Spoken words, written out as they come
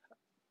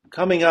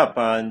Coming up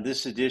on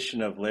this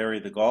edition of Larry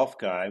the Golf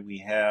Guy, we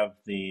have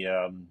the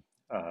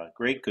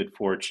great good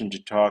fortune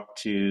to talk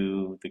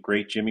to the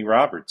great Jimmy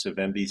Roberts of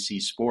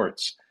NBC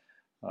Sports,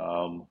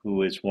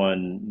 who has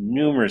won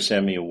numerous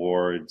Emmy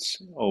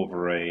Awards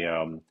over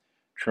a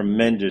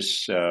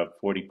tremendous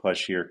 40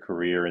 plus year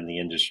career in the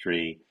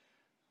industry.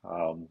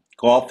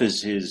 Golf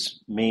is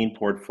his main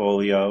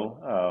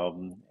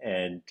portfolio,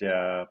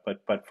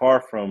 but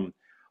far from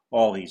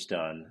all he's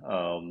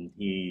done.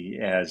 He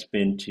has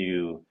been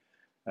to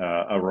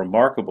a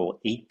remarkable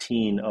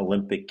 18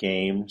 Olympic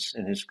Games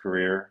in his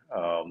career,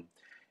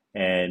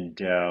 and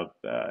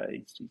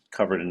he's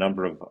covered a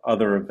number of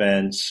other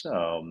events. We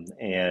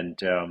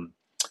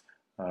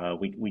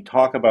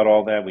talk about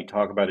all that. We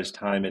talk about his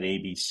time at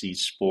ABC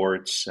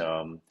Sports,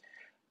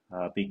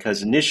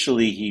 because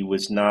initially he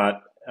was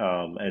not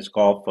as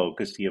golf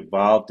focused. He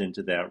evolved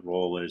into that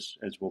role, as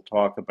we'll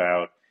talk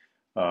about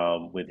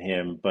with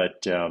him.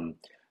 But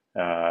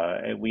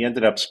we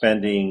ended up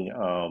spending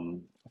a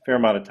fair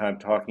amount of time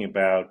talking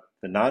about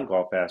the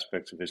non-golf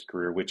aspects of his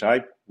career, which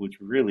I was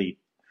really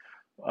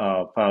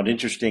found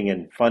interesting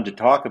and fun to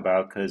talk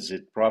about because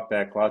it brought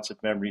back lots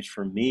of memories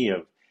for me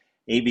of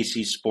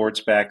ABC Sports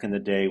back in the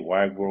day,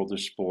 Wide World of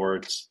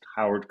Sports,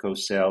 Howard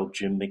Cosell,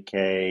 Jim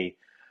McKay,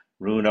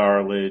 Roone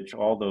Arledge,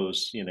 all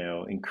those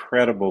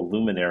incredible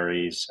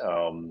luminaries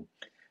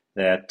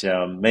that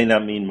may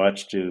not mean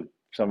much to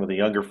some of the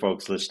younger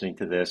folks listening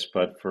to this,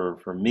 but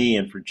for me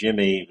and for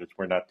Jimmy, because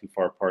we're not too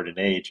far apart in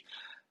age,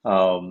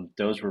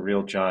 those were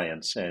real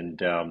giants. And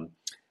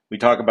we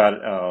talk about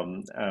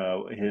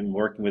him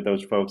working with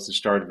those folks at the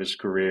start of his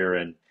career,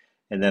 and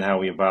then how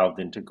he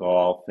evolved into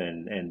golf,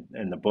 and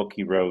the book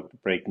he wrote,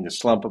 Breaking the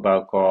Slump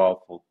about golf.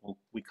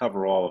 We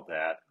cover all of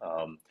that.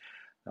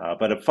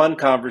 But a fun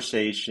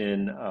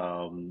conversation.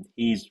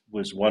 He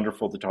was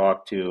wonderful to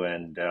talk to,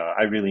 and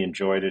I really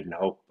enjoyed it, and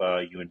hope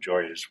you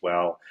enjoyed it as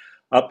well.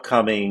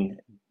 Upcoming,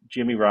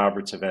 Jimmy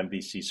Roberts of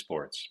NBC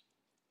Sports.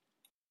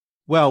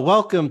 Well,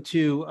 welcome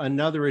to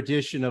another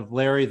edition of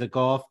Larry the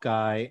Golf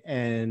Guy,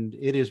 and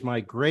it is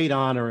my great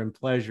honor and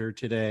pleasure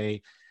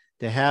today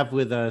to have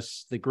with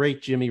us the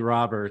great Jimmy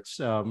Roberts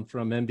from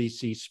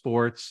NBC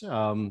Sports.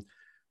 More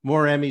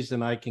Emmys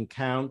than I can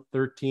count,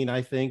 13,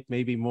 I think,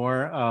 maybe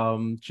more.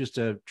 Just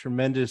a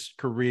tremendous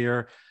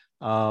career.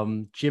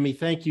 Jimmy,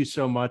 thank you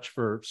so much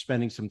for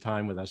spending some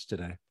time with us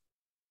today.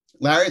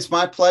 Larry, it's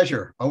my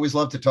pleasure. Always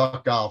love to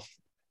talk golf.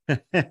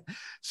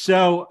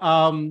 So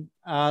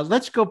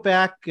let's go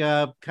back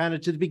kind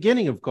of to the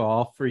beginning of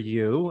golf for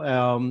you.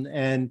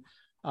 You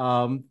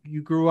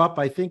grew up,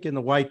 I think, in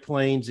the White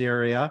Plains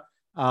area.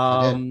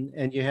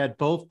 And you had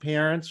both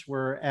parents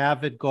were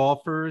avid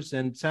golfers,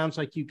 and it sounds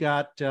like you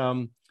got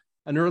an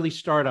early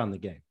start on the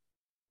game.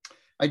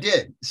 I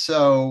did.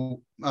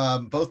 So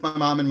both my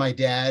mom and my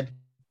dad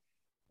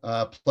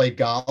played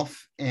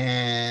golf.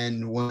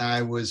 And when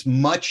I was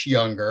much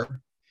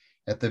younger,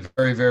 at the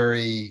very,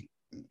 very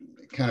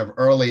kind of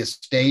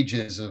earliest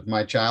stages of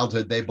my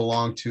childhood, they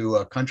belonged to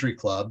a country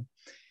club.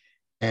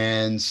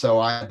 And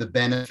so I had the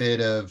benefit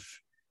of,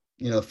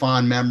 the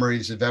fond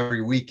memories of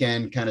every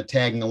weekend kind of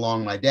tagging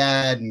along my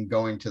dad and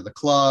going to the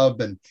club,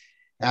 and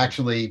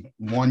actually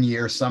one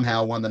year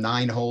somehow won the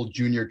 9-hole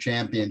junior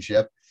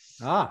championship.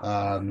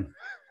 And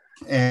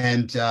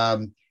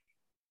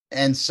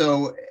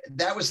so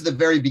that was the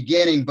very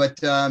beginning.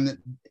 But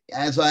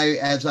as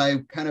I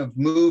kind of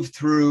moved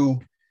through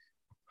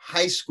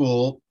high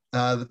school,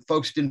 the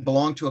folks didn't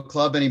belong to a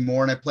club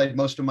anymore, and I played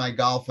most of my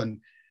golf on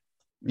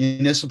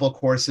municipal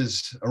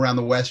courses around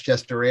the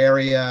Westchester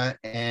area,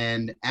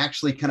 and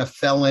actually kind of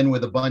fell in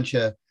with a bunch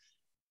of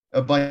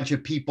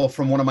people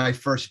from one of my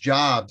first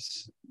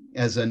jobs.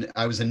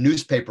 I was a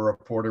newspaper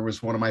reporter,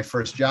 was one of my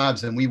first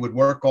jobs, and we would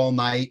work all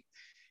night.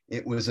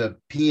 It was a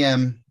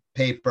PM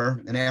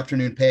paper, an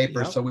afternoon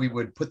paper. Yep. So we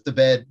would put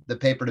the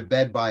paper to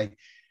bed by,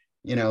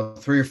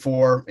 3 or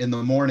 4 in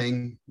the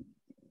morning.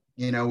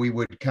 We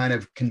would kind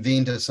of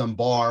convene to some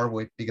bar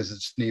because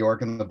it's New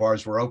York and the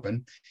bars were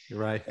open. You're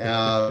right.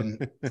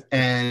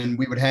 And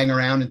we would hang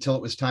around until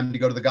it was time to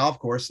go to the golf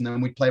course, and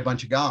then we'd play a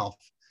bunch of golf.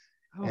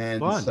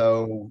 Fun.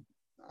 So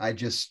I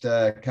just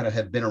kind of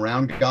have been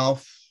around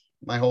golf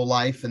my whole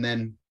life, and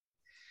then,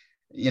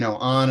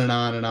 on and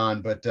on and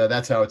on. But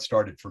that's how it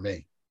started for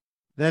me.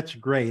 That's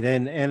great.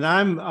 And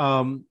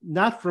I'm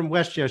not from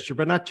Westchester,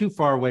 but not too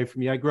far away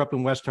from you. I grew up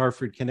in West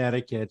Hartford,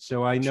 Connecticut,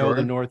 so I know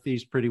the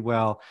Northeast pretty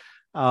well.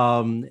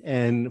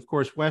 And of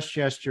course,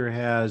 Westchester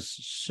has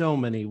so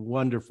many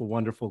wonderful,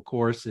 wonderful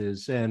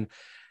courses. And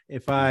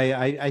if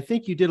I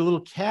think you did a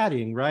little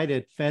caddying, right,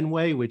 at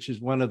Fenway, which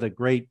is one of the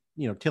great,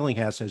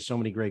 Tillinghast has so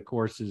many great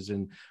courses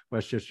in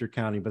Westchester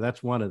County, but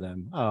that's one of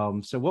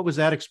them. So what was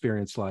that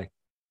experience like?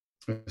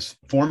 It was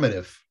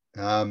formative.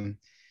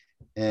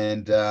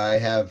 And I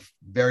have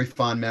very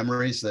fond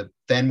memories. That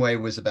Fenway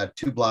was about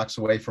 2 blocks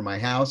away from my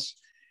house.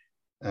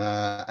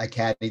 I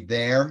caddied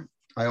there.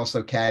 I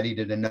also caddied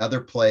at another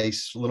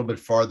place a little bit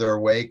farther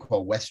away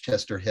called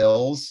Westchester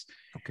Hills.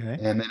 Okay.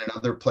 And then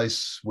another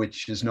place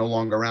which is no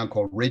longer around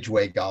called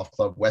Ridgeway Golf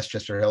Club.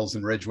 Westchester Hills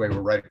and Ridgeway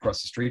were right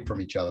across the street from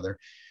each other.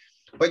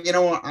 But,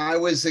 I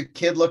was a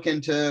kid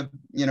looking to,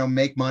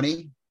 make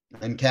money,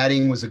 and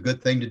caddying was a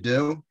good thing to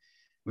do. It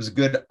was a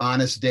good,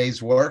 honest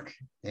day's work.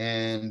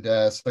 And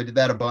so I did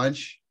that a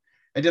bunch.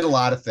 I did a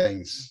lot of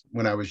things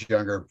when I was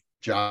younger,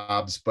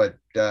 jobs, but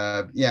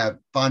yeah,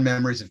 fond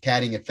memories of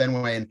caddying at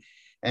Fenway.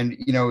 And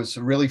it's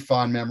really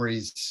fond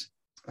memories.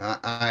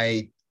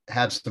 I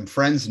have some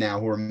friends now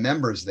who are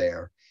members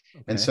there.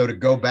 Okay. And so to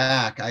go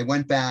back, I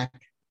went back,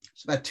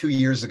 it's about 2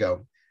 years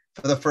ago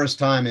for the first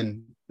time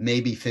in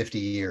maybe 50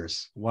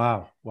 years.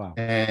 Wow.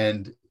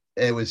 And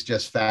it was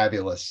just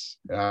fabulous.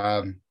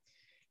 It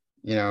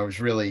was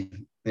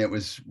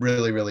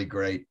really, really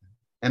great.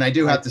 And I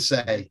do have to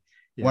say,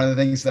 one of the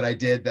things that I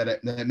did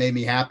that made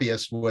me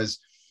happiest was,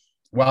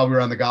 while we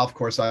were on the golf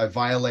course, I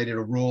violated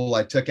a rule.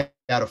 I took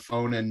out a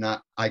phone and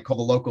I called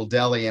the local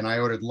deli and I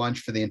ordered lunch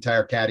for the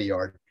entire caddy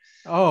yard.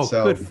 Oh,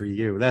 so, good for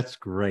you. That's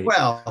great.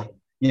 Well,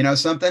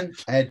 something,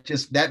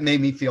 that made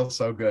me feel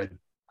so good.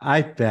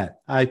 I bet.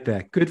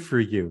 Good for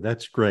you.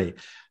 That's great.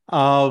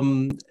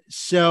 You're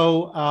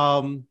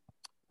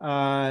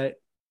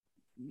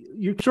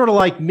sort of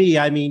like me.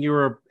 I mean,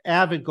 you're an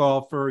avid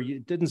golfer.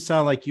 It didn't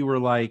sound like you were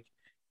like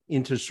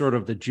into sort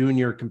of the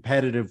junior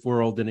competitive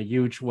world in a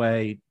huge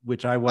way,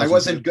 which I wasn't. I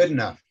wasn't good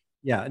enough.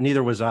 Yeah,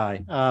 neither was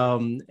I.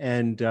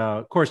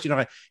 Of course,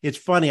 it's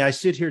funny. I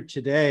sit here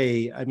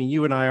today. I mean,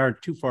 you and I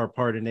aren't too far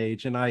apart in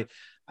age, and I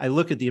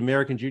look at the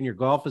American Junior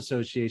Golf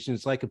Association.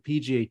 It's like a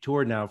PGA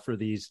Tour now for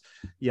these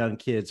young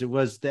kids. It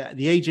was the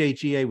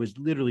AJGA was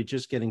literally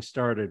just getting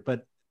started,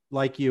 but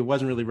like you, it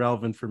wasn't really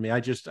relevant for me.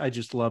 I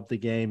just loved the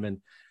game,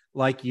 and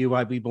like you,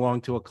 we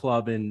belong to a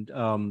club in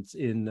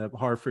the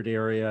Hartford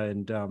area,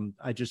 and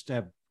I just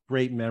have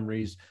great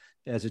memories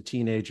as a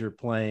teenager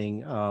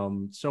playing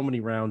so many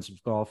rounds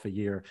of golf a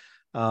year.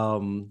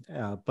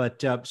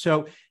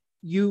 So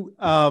you,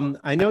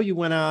 I know you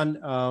went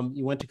on,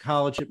 you went to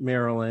college at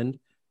Maryland.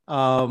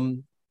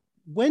 When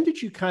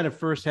did you kind of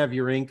first have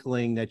your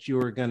inkling that you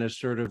were going to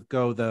sort of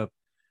go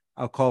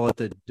I'll call it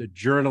the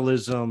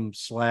journalism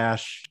 / I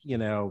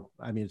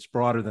mean, it's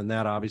broader than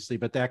that, obviously,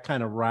 but that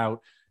kind of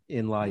route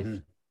in life? Mm-hmm.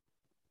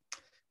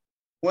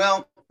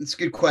 Well, it's a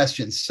good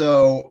question.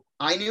 So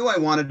I knew I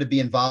wanted to be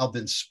involved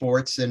in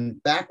sports.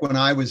 And back when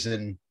I was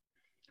in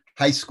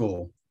high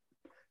school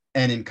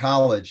and in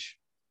college,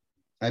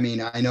 I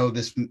mean, I know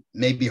this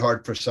may be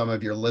hard for some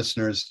of your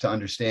listeners to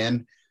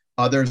understand.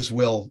 Others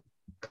will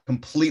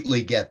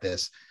completely get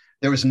this.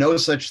 There was no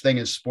such thing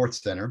as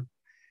Sports Center,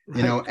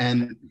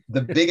 and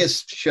the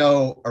biggest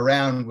show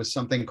around was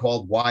something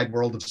called Wide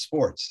World of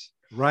Sports.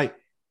 Right.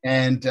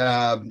 And,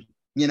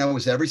 it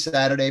was every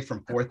Saturday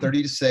from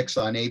 4:30 to 6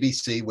 on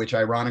ABC, which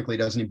ironically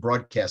doesn't even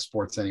broadcast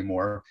sports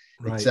anymore,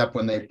 except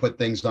when they put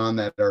things on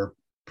that are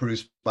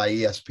produced by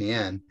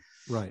ESPN.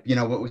 Right.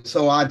 What was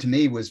so odd to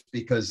me was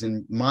because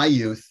in my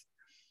youth,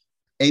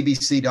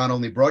 ABC not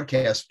only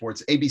broadcast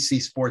sports,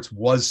 ABC Sports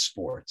was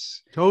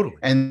sports. Totally.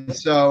 And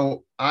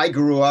so I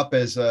grew up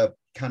as a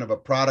kind of a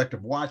product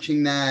of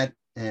watching that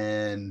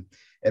and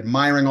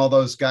admiring all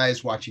those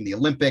guys, watching the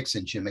Olympics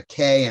and Jim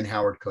McKay and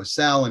Howard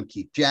Cosell and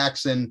Keith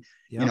Jackson.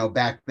 Yep.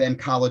 Back then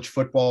college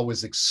football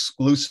was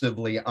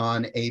exclusively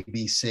on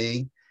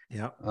ABC.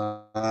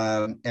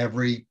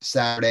 Every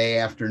Saturday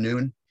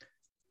afternoon.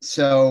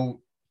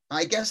 So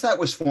I guess that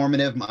was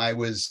formative. I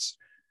was,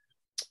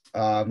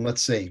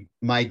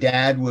 my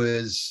dad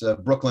was a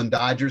Brooklyn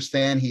Dodgers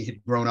fan. He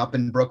had grown up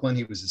in Brooklyn.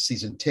 He was a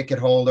season ticket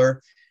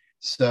holder.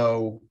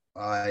 So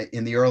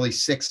in the early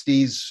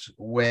 60s,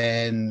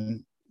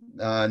 when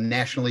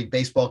National League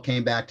Baseball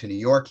came back to New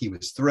York, he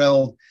was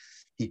thrilled.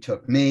 He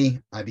took me.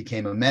 I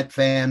became a Met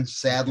fan,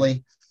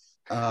 sadly.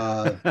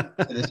 To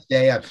this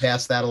day, I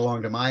passed that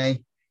along to my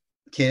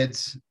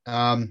kids.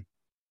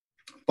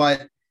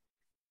 But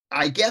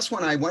I guess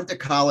when I went to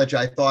college,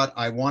 I thought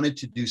I wanted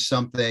to do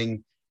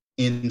something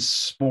in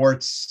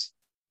sports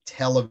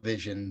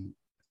television,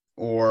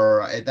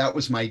 or that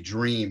was my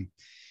dream.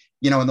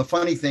 And the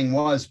funny thing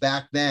was,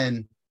 back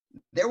then,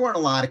 there weren't a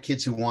lot of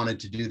kids who wanted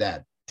to do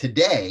that.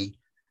 Today,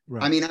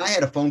 right. I mean, I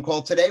had a phone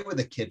call today with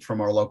a kid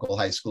from our local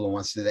high school who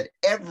wants to do that.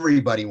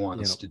 Everybody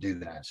wants to do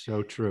that.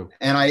 So true.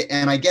 And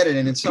I get it.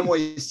 And in some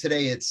ways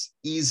today it's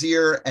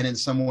easier, and in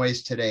some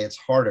ways today it's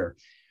harder.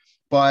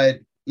 But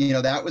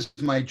that was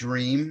my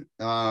dream.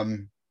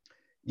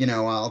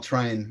 I'll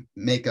try and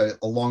make a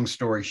long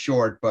story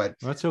short, but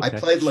that's okay. I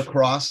played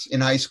lacrosse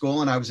in high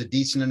school, and I was a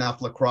decent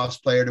enough lacrosse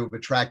player to have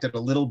attracted a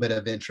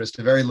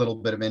very little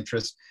bit of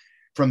interest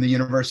from the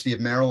University of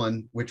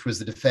Maryland, which was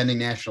the defending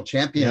national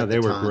champion. Yeah, they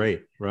were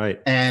great.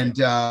 Right. And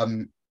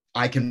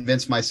I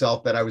convinced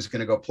myself that I was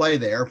going to go play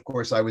there. Of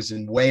course, I was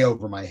in way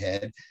over my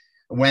head.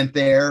 I went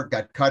there,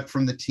 got cut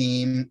from the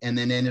team, and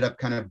then ended up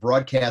kind of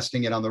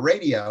broadcasting it on the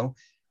radio,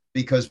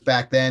 because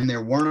back then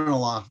there weren't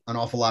an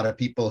awful lot of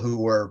people who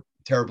were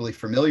terribly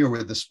familiar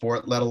with the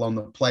sport, let alone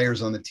the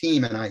players on the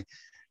team. And I,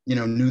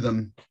 knew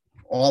them,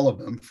 all of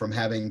them, from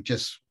having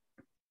just,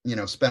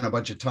 spent a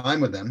bunch of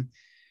time with them.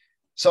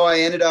 So I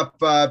ended up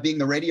being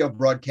the radio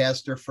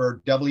broadcaster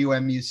for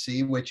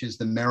WMUC, which is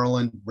the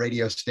Maryland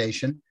radio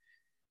station.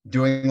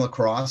 doing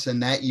lacrosse.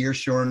 And that year,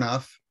 sure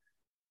enough,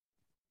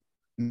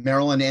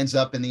 Maryland ends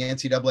up in the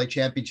NCAA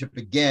championship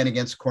again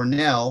against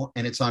Cornell,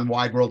 and it's on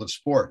Wide World of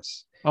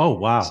Sports. Oh,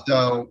 wow.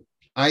 So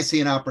I see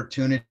an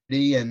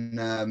opportunity, and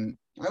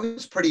I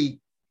was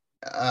pretty,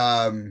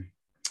 I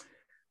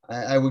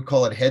would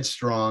call it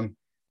headstrong,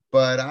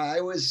 but I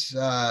was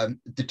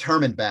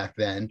determined back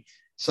then.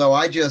 So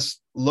I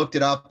just looked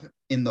it up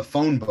in the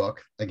phone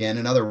book, again,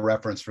 another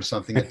reference for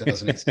something that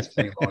doesn't exist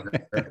any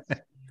longer.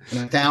 And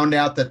I found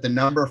out that the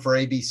number for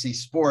ABC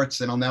Sports,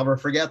 and I'll never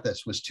forget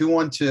this, was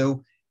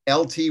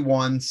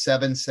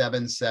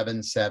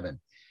 212-LT1-7777.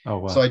 Oh,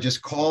 wow. So I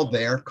just called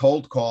there,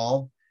 cold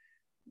call,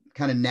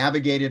 kind of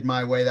navigated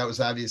my way. That was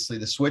obviously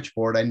the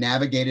switchboard. I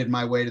navigated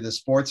my way to the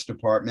sports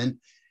department,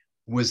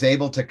 was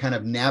able to kind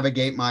of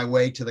navigate my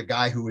way to the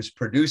guy who was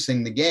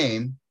producing the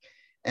game.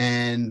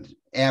 And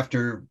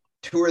after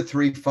 2 or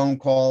 3 phone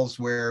calls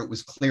where it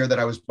was clear that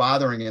I was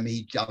bothering him,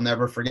 I'll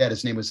never forget,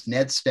 his name was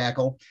Ned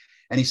Stackel.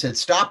 And he said,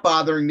 "Stop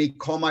bothering me,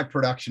 call my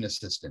production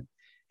assistant.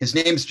 His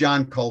name's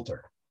John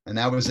Coulter." And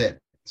that was it.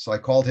 So I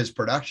called his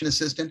production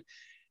assistant,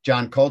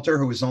 John Coulter,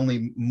 who was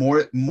only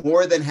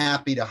more than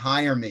happy to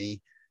hire me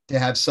to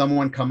have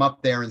someone come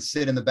up there and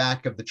sit in the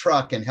back of the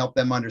truck and help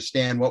them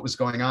understand what was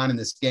going on in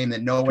this game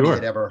that nobody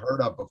had ever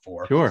heard of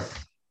before. Sure.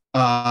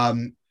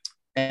 And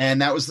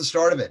that was the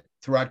start of it.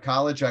 Throughout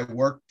college, I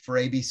worked for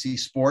ABC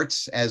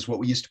Sports as what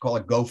we used to call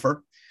a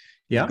gopher.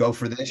 Yeah. You go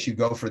for this, you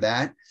go for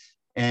that.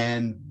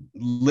 And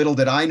little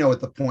did I know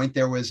at the point,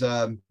 there was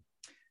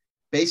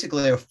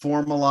basically a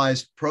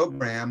formalized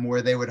program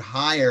where they would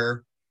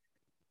hire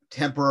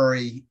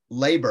temporary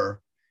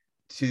labor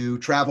to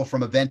travel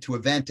from event to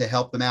event to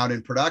help them out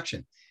in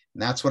production.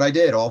 And that's what I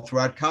did all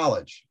throughout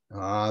college.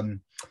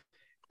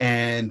 And,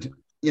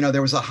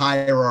 there was a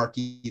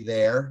hierarchy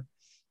there,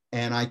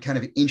 and I kind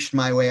of inched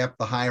my way up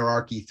the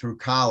hierarchy through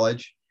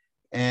college.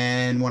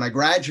 And when I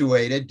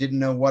graduated, didn't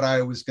know what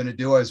I was going to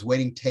do. I was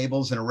waiting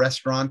tables in a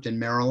restaurant in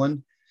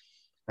Maryland.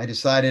 I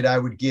decided I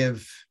would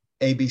give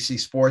ABC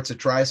Sports a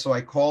try. So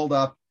I called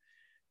up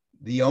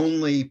the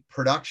only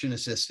production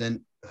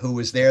assistant who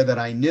was there that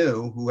I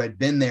knew, who had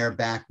been there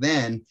back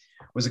then,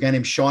 was a guy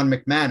named Sean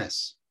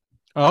McManus.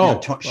 Oh,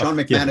 Sean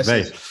McManus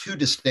has 2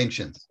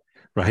 distinctions.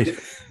 Right.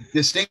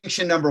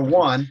 Distinction number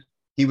 1,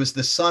 he was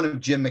the son of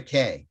Jim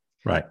McKay.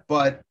 Right.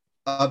 But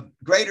of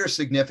greater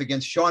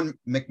significance, Sean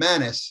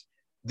McManus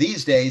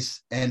these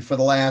days, and for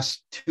the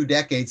last 2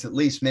 decades at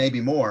least,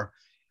 maybe more,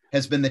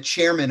 has been the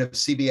chairman of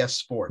CBS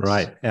Sports.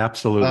 Right.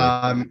 Absolutely.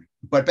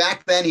 But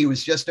back then he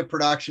was just a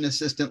production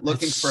assistant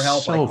looking for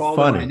help. So I called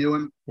funny. him, I knew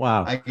him.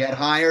 Wow. I got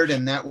hired,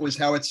 and that was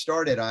how it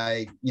started.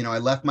 I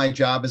left my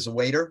job as a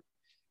waiter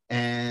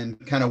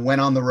and kind of went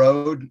on the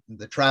road,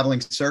 the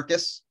traveling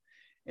circus.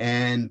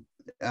 And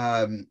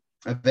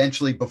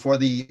eventually, before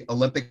the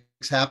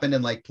Olympics happened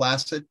in Lake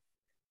Placid,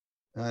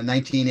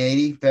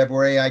 1980,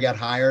 February, I got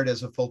hired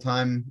as a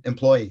full-time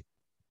employee.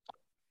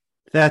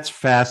 That's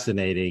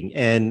fascinating.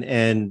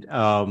 And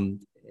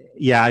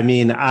yeah, I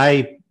mean,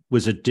 I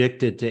was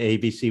addicted to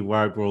ABC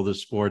Wide World of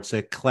Sports,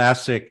 that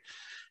classic,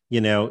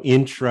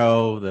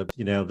 intro,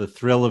 the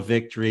thrill of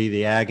victory,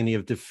 the agony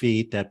of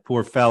defeat, that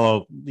poor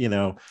fellow,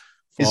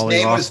 his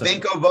name was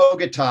Vinko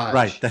Vogataj.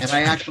 Right. And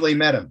I actually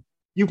met him.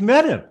 You've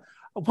met him?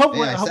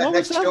 I sat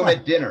next to him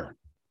at dinner.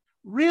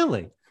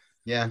 Really?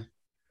 Yeah.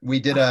 We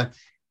did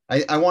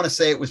I want to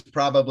say it was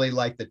probably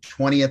like the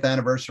 20th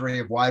anniversary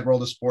of Wide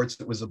World of Sports.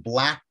 It was a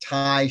black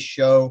tie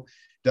show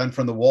done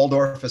from the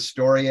Waldorf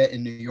Astoria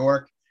in New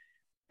York.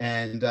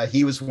 And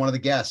he was one of the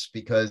guests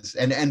because,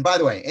 and by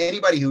the way,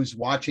 anybody who's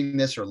watching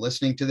this or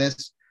listening to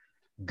this,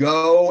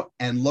 go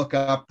and look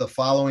up the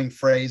following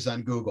phrase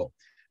on Google: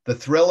 the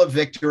thrill of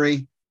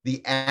victory,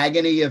 the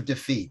agony of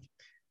defeat.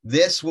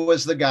 This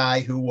was the guy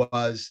who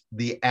was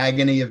the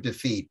agony of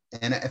defeat.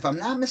 And if I'm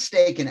not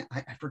mistaken,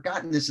 I've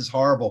forgotten, this is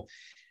horrible,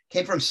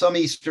 came from some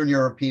Eastern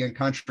European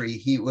country.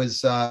 He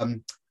was not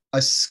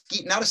a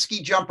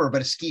ski jumper,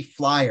 but a ski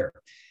flyer.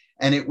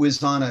 And it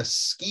was on a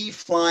ski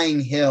flying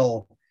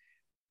hill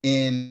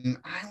in,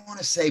 I want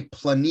to say,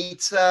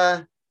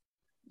 Planica,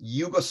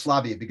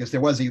 Yugoslavia, because there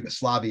was a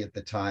Yugoslavia at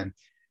the time.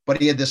 But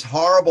he had this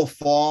horrible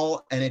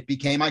fall, and it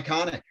became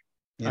iconic.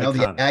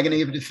 The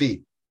agony of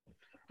defeat.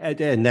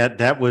 And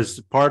that was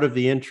part of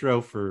the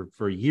intro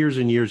for years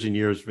and years and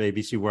years of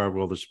ABC Wide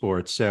World of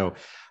Sports. So,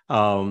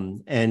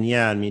 and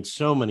yeah, I mean,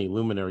 so many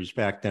luminaries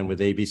back then with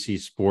ABC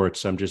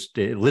Sports. I'm just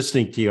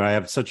listening to you. I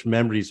have such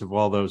memories of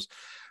all those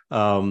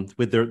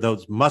with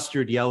those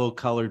mustard yellow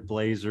colored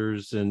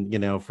blazers, and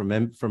from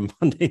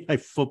Monday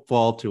Night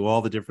Football to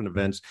all the different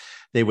events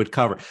they would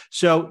cover.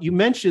 So you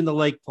mentioned the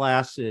Lake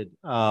Placid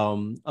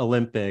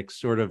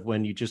Olympics, sort of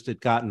when you just had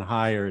gotten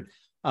hired.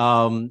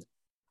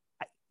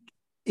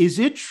 Is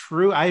it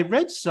true? I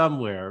read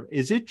somewhere.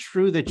 Is it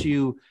true that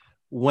you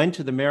went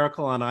to the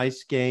Miracle on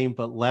Ice game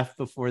but left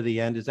before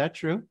the end? Is that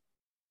true?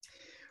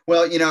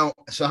 Well,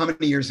 so how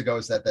many years ago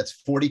is that? That's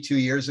 42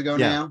 years ago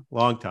now.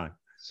 Long time.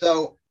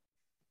 So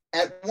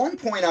at one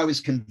point I was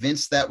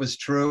convinced that was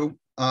true.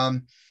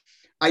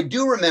 I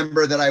do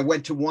remember that I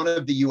went to one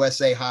of the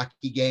USA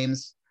hockey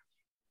games.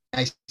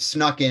 I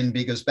snuck in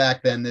because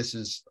back then, this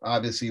is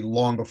obviously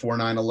long before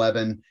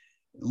 9/11,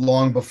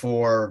 long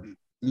before,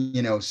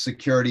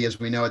 security as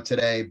we know it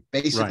today.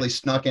 Basically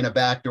snuck in a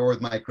back door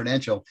with my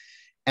credential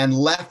and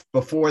left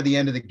before the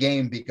end of the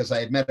game because I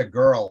had met a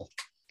girl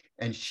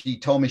and she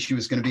told me she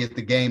was going to be at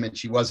the game and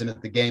she wasn't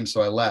at the game.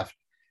 So I left.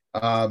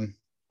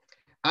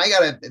 I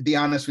got to be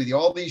honest with you,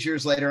 all these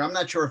years later, I'm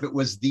not sure if it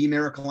was the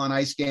Miracle on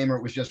Ice game or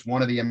it was just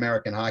one of the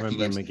American hockey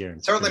games.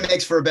 It certainly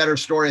makes for a better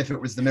story if it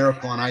was the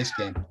Miracle on Ice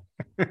game.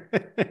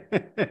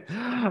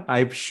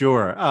 I'm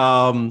sure.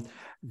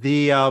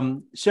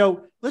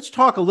 So let's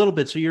talk a little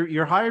bit. So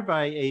you're hired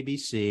by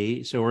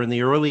ABC. So we're in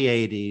the early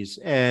 80s.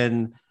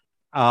 And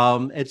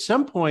at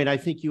some point, I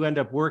think you end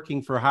up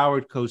working for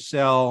Howard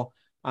Cosell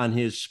on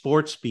his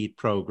Sports Beat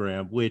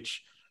program,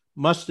 which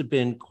must have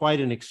been quite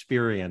an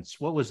experience.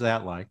 What was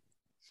that like?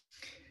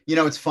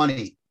 It's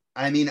funny.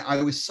 I mean,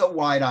 I was so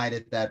wide-eyed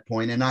at that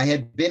point, and I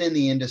had been in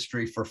the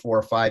industry for 4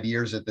 or 5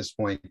 years at this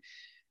point.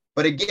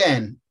 But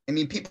again, I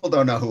mean, people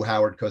don't know who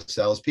Howard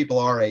Cosell is. People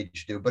our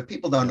age do, but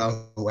people don't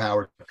know who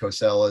Howard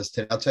Cosell is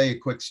today. I'll tell you a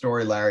quick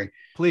story, Larry.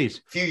 Please.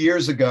 A few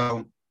years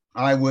ago,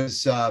 I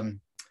was,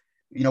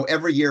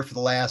 every year for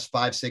the last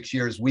 5, 6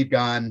 years, we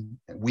being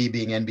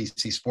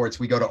NBC Sports,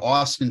 we go to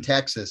Austin,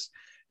 Texas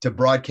to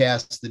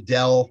broadcast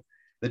the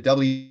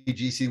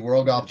WGC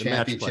World Golf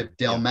Championship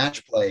Dell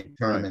Match Play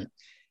tournament.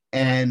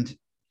 Right. And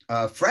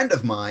a friend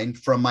of mine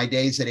from my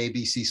days at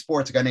ABC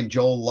Sports, a guy named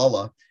Joel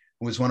Lulla,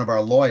 who was one of our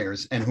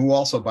lawyers and who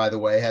also, by the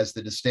way, has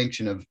the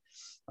distinction of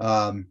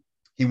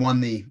he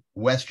won the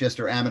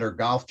Westchester Amateur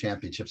Golf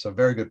Championship, so a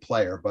very good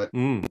player. But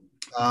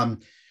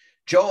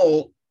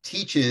Joel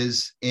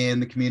teaches in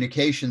the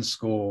communications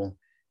school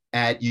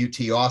at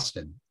UT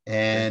Austin,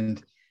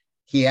 and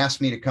he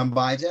asked me to come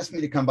by. He's asked me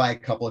to come by a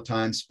couple of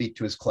times, speak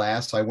to his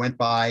class. I went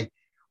by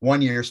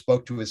one year,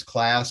 spoke to his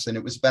class, and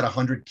it was about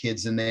 100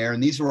 kids in there.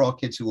 And these were all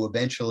kids who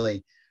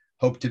eventually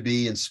hoped to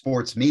be in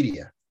sports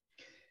media.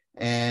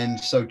 And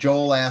so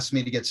Joel asked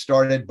me to get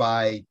started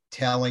by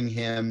telling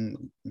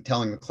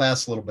the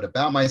class a little bit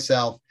about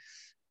myself,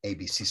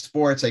 ABC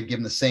Sports. I give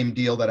him the same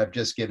deal that I've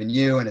just given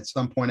you. And at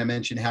some point I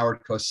mentioned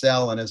Howard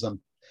Cosell. And as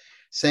I'm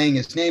saying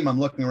his name, I'm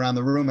looking around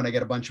the room and I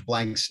get a bunch of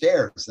blank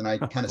stares. And I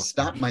kind of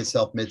stop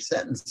myself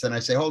mid-sentence and I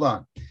say, hold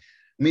on, let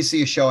me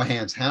see a show of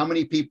hands. How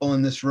many people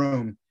in this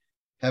room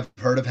have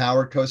heard of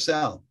Howard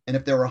Cosell? And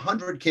if there were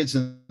 100 kids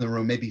in the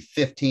room, maybe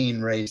 15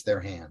 raised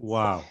their hands.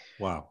 Wow.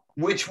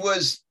 Which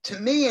was, to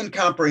me,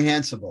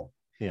 incomprehensible.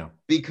 Yeah.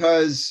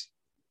 Because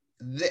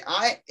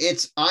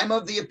I'm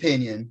of the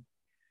opinion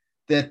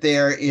that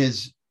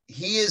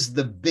he is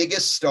the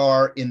biggest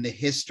star in the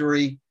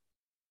history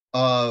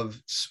of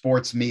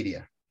sports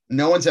media.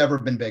 No one's ever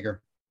been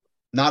bigger.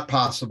 Not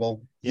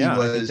possible. Yeah,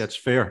 I think that's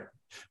fair.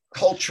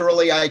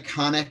 Culturally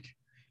iconic.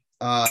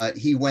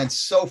 He went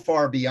so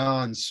far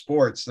beyond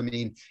sports. I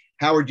mean,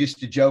 Howard used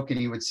to joke and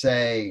he would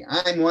say,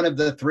 I'm one of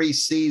the 3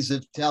 C's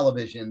of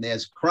television.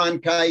 There's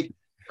Cronkite,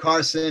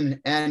 Carson,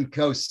 and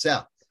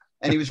Cosell.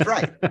 And he was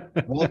right.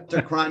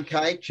 Walter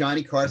Cronkite,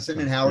 Johnny Carson,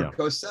 and Howard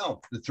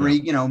Cosell. The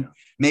 3,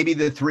 maybe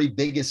the 3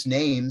 biggest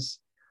names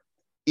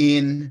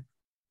in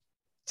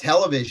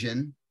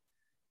television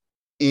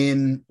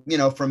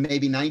from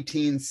maybe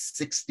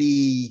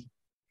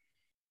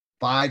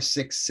 1965,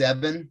 6,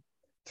 7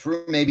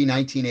 through maybe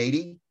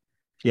 1980.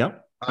 Yeah,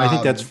 I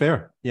think that's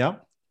fair. Yeah.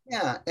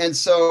 Yeah. And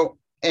so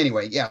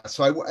anyway,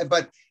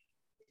 but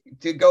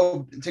to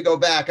go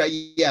back, I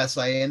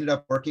ended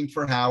up working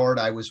for Howard.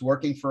 I was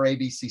working for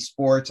ABC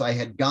Sports. I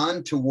had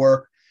gone to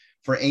work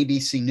for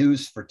ABC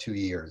News for 2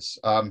 years.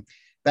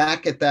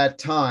 Back at that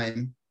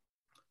time,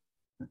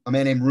 a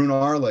man named Roone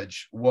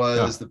Arledge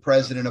was the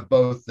president of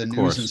both the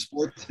news and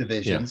sports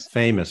divisions. Yeah.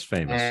 Famous.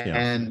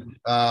 And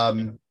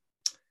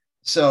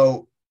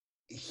so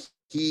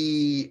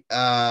he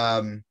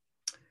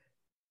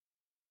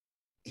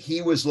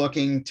was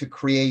looking to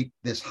create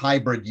this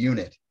hybrid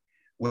unit,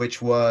 which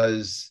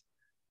was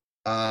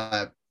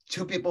 2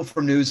 people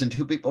from news and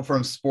 2 people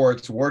from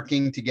sports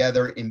working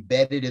together,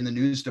 embedded in the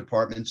news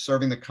department,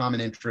 serving the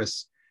common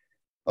interests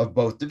of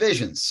both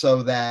divisions,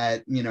 so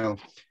that,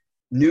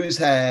 news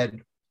had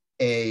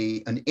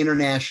an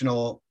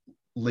international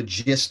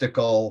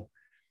logistical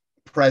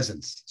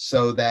presence,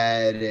 so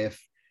that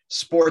if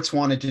sports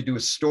wanted to do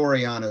a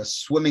story on a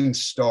swimming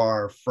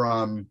star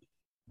from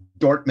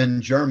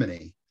Dortmund,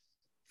 Germany,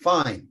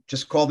 fine,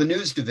 just call the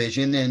news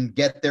division and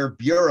get their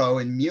bureau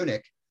in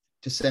Munich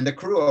to send a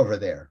crew over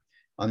there.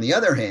 On the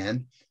other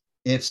hand,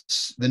 if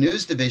the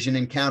news division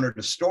encountered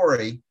a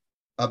story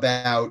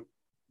about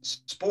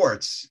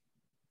sports,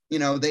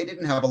 they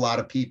didn't have a lot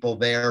of people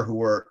there who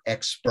were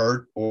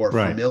expert or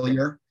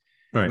familiar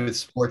with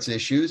sports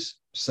issues.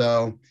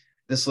 So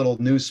this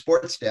little news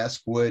sports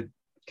desk would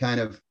kind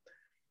of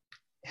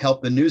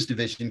help the news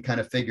division kind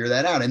of figure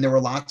that out. And there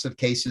were lots of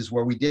cases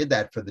where we did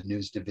that for the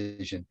news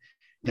division.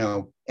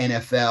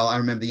 NFL, I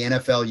remember the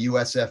NFL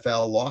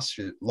USFL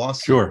lawsuit.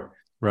 Sure.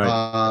 Right.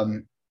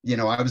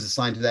 I was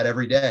assigned to that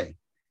every day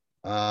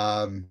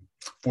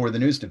for the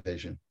news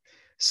division.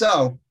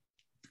 So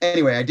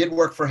anyway, I did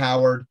work for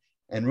Howard.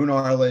 And Roone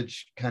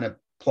Arledge kind of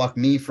plucked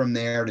me from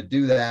there to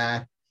do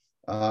that.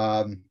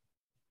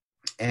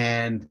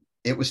 And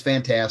it was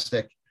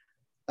fantastic.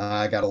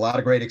 I got a lot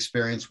of great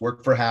experience,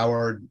 worked for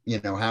Howard.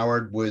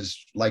 Howard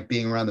was like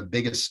being around the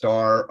biggest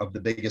star of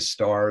the biggest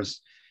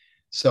stars.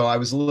 So I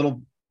was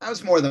more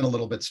than a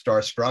little bit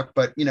starstruck,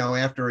 but,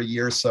 after a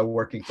year or so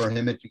working for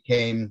him, it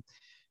became,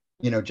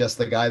 just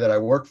the guy that I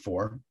worked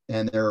for.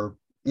 And there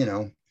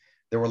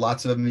were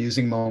lots of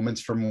amusing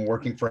moments from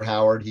working for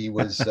Howard. He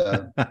was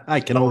I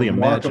can only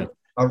imagine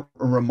a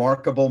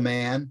remarkable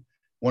man,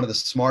 one of the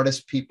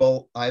smartest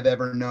people I've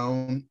ever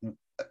known,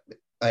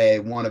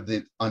 one of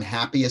the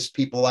unhappiest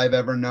people I've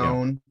ever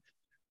known,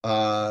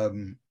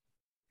 one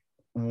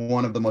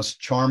of the most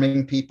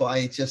charming people.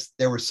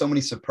 There were so many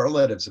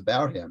superlatives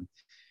about him.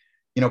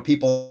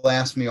 People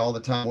ask me all the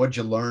time, what'd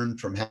you learn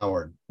from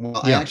Howard?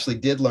 Well, I actually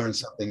did learn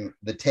something.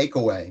 The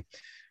takeaway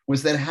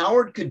was that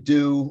Howard could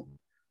do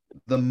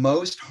the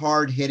most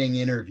hard-hitting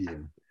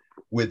interview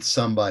with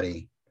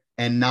somebody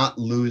and not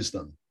lose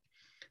them.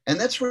 And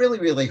that's really,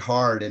 really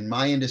hard. In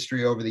my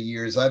industry over the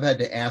years, I've had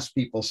to ask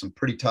people some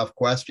pretty tough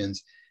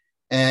questions.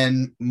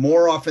 And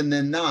more often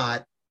than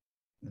not,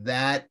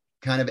 that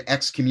kind of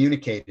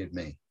excommunicated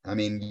me. I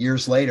mean,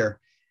 years later,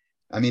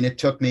 it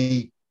took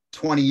me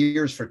 20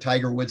 years for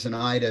Tiger Woods and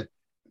I to,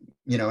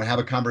 have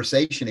a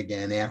conversation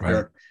again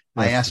after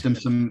I asked him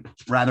some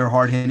rather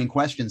hard-hitting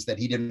questions that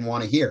he didn't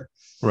want to hear.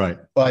 Right.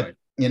 But,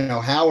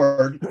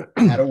 Howard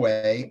had a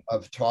way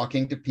of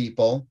talking to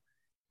people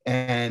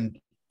and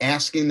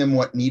asking them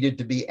what needed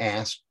to be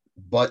asked,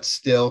 but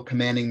still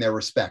commanding their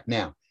respect.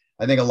 Now,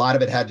 I think a lot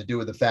of it had to do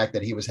with the fact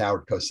that he was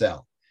Howard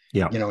Cosell.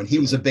 Yeah. And he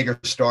was a bigger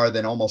star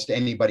than almost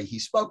anybody he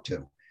spoke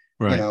to.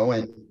 Right.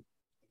 And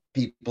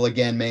people,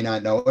 again, may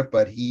not know it,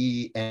 but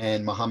he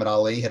and Muhammad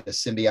Ali had a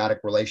symbiotic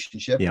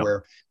relationship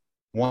where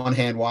one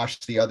hand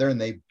washed the other,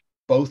 and they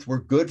both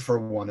were good for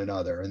one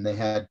another. And they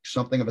had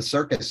something of a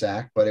circus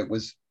act, but it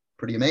was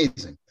pretty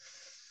amazing.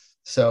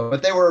 So,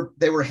 but they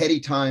were heady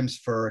times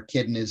for a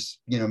kid in his,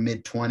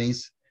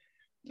 mid-20s.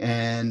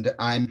 And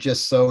I'm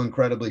just so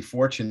incredibly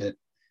fortunate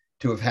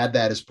to have had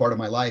that as part of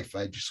my life.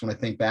 When I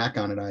think back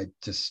on it, I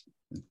just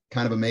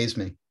kind of amazed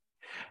me.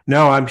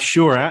 No, I'm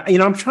sure.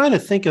 I'm trying to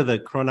think of the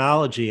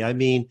chronology.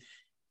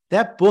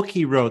 That book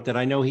he wrote that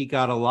I know he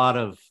got a lot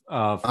of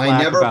flack I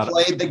never about.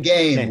 played the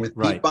game with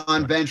Pete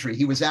Bonventry.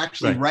 He was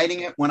actually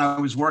writing it when I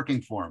was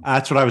working for him.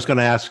 That's what I was going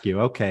to ask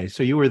you. Okay.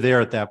 So you were there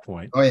at that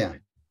point. Oh, yeah.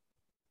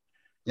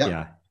 Yep.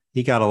 Yeah.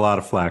 He got a lot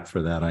of flack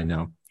for that, I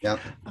know. Yeah.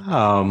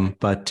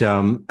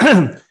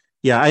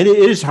 Yeah, it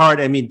is hard.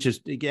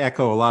 Just to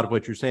echo a lot of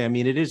what you're saying.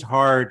 It is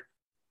hard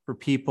for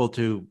people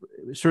to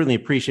certainly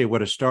appreciate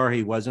what a star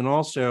he was. And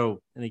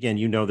also, and again,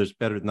 this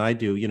better than I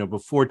do,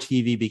 before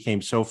TV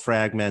became so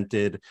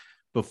fragmented,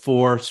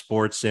 before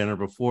SportsCenter,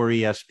 before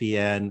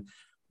ESPN,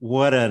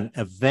 what an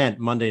event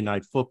Monday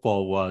Night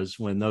Football was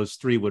when those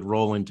three would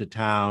roll into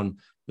town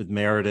with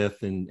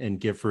Meredith and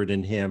Gifford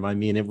and him.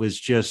 It was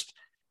just,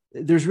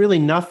 there's really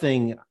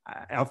nothing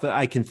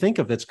I can think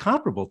of that's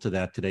comparable to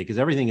that today, because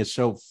everything is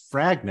so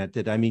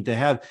fragmented. To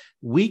have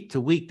week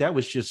to week, that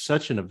was just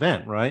such an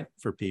event, right,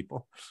 for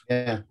people.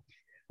 Yeah.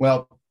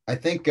 Well, I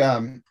think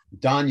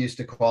Don used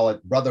to call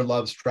it Brother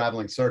Love's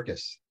Traveling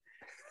Circus.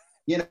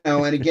 And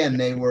again,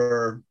 they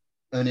were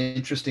an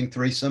interesting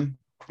threesome,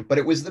 but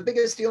it was the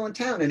biggest deal in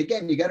town. And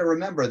again, you got to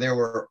remember there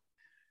were,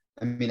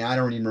 I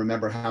don't even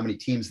remember how many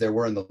teams there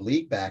were in the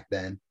league back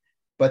then.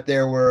 But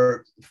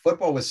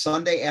football was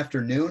Sunday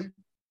afternoon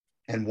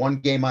and one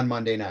game on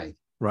Monday night.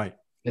 Right.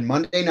 And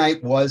Monday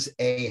night was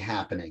a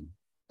happening,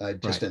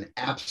 just an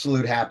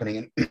absolute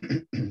happening.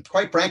 And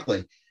quite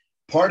frankly,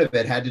 part of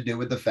it had to do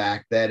with the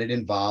fact that it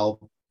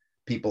involved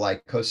people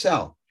like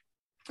Cosell.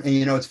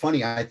 And, it's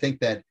funny. I think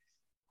that,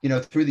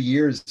 through the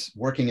years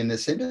working in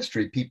this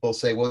industry, people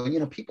say, well,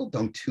 people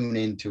don't tune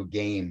into a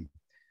game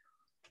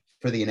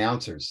for the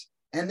announcers.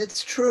 And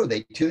it's true.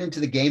 They tune into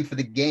the game for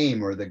the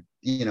game, or the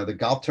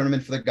golf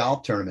tournament for the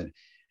golf tournament.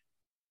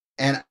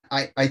 And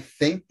I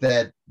think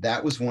that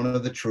was one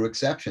of the true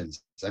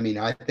exceptions.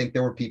 I think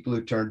there were people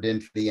who turned in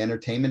for the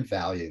entertainment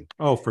value.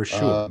 Oh, for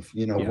sure.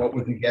 What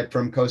would we get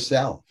from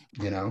Cosell?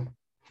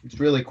 It's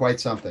really quite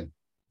something.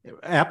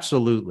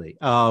 Absolutely.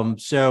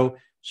 So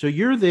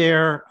you're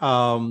there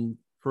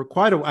for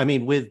quite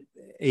with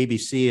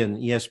ABC and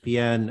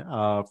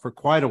ESPN for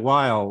quite a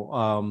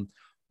while.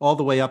 All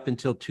the way up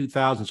until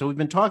 2000. So we've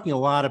been talking a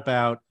lot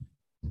about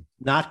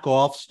not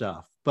golf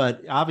stuff,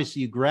 but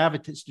obviously you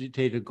gravitated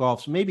to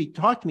golf. So maybe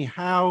talk to me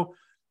how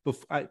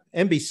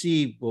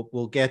NBC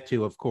we'll get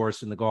to, of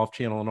course, in the Golf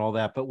Channel and all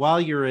that. But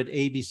while you're at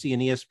ABC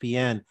and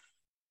ESPN,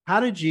 how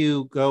did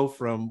you go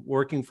from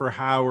working for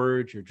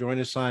Howard, your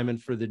joint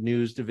assignment for the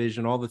news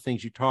division, all the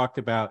things you talked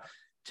about,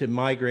 to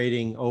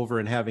migrating over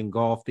and having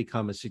golf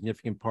become a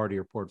significant part of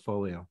your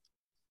portfolio?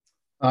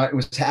 It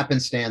was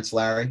happenstance,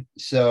 Larry.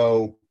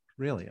 So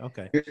really?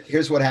 Okay.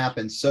 Here's what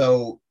happened.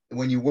 So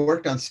when you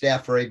worked on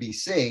staff for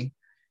ABC,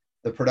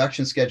 the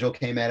production schedule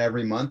came out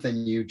every month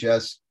and you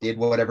just did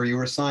whatever you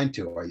were assigned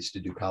to. I used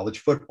to do college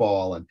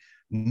football and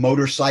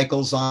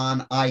motorcycles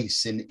on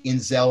ice in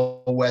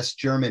Innsbruck, West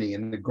Germany,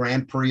 and the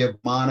Grand Prix of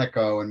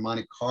Monaco and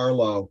Monte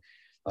Carlo,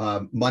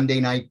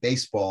 Monday Night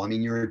Baseball. I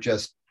mean, you're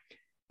just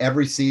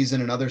every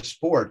season another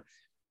sport.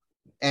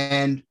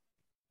 And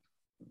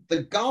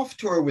the golf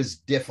tour was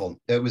different.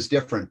 It was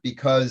different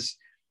because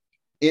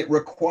it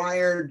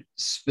required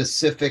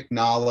specific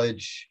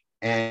knowledge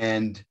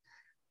and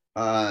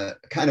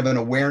kind of an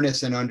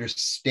awareness and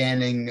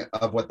understanding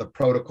of what the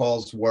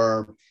protocols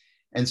were.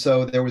 And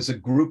so there was a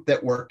group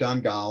that worked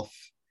on golf.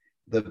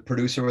 The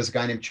producer was a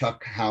guy named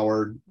Chuck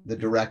Howard. The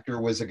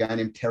director was a guy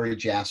named Terry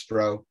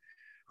Jastro,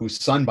 whose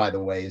son, by the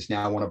way, is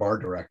now one of our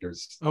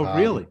directors. Oh,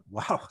 really?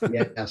 Wow.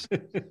 Yes.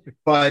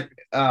 But,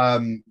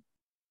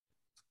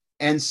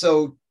 and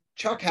so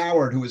Chuck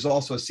Howard, who was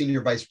also a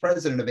senior vice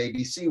president of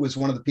ABC, was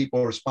one of the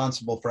people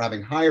responsible for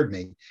having hired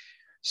me.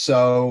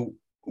 So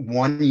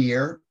one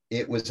year,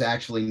 it was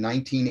actually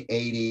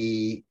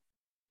 1980.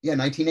 Yeah,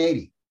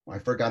 1980. I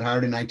first got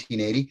hired in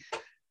 1980.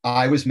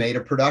 I was made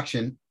a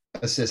production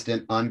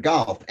assistant on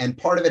golf. And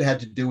part of it had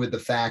to do with the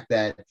fact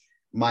that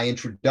my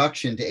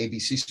introduction to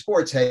ABC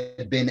Sports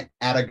had been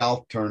at a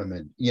golf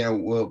tournament.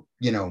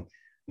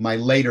 My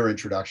later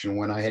introduction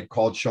when I had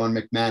called Sean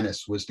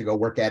McManus was to go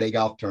work at a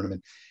golf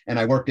tournament. And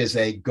I worked as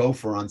a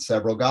gopher on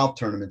several golf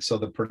tournaments. So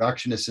the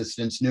production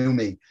assistants knew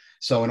me.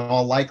 So in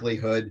all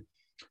likelihood,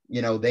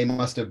 they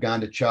must have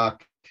gone to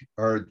Chuck,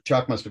 or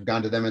Chuck must have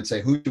gone to them and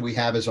say, who do we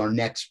have as our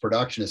next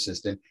production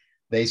assistant?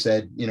 They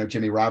said,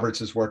 Jimmy Roberts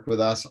has worked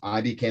with us.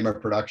 I became a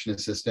production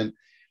assistant.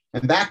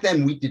 And back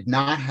then we did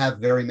not have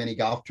very many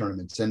golf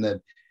tournaments. And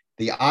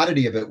the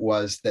oddity of it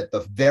was that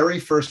the very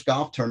first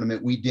golf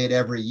tournament we did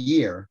every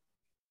year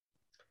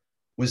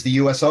was the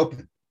US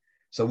Open.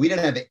 So we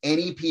didn't have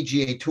any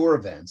PGA Tour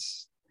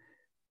events.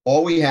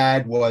 All we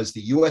had was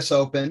the US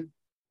Open,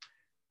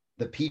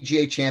 the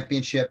PGA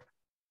Championship,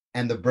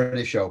 and the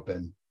British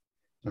Open.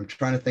 I'm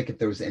trying to think if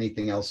there was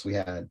anything else we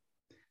had.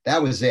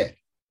 That was it.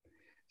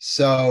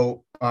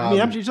 So,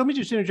 let me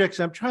just interject.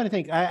 I'm trying to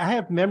think. I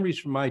have memories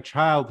from my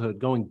childhood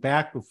going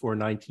back before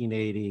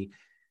 1980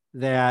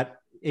 that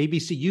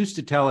ABC used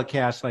to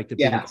telecast like the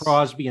Bing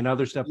Crosby and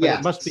other stuff. But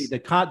it must be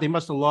they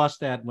must have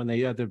lost that when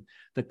they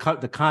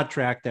the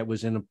contract that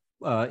was in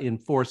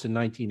force in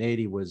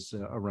 1980 was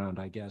around,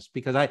 I guess,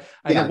 because I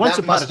know once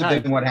upon a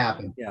time been what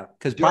happened. Yeah,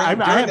 because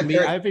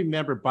I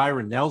remember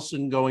Byron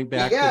Nelson going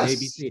back to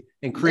ABC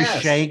and Chris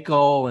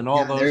Schenkel and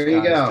all those there guys.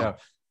 You go. So,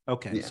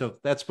 okay, so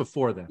that's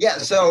before then. Yeah.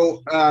 Okay.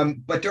 So,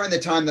 but during the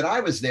time that I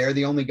was there,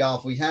 the only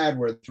golf we had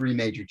were 3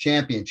 major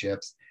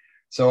championships.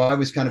 So I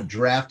was kind of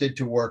drafted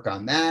to work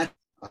on that.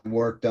 I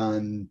worked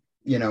on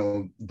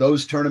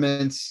those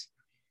tournaments,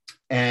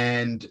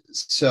 and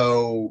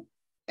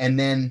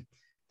then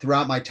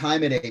throughout my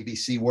time at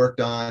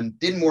ABC,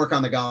 didn't work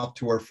on the golf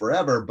tour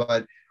forever,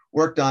 but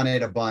worked on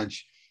it a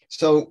bunch.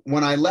 So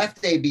when I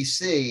left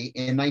ABC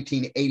in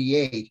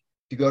 1988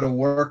 to go to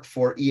work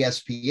for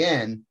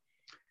ESPN,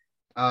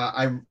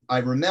 I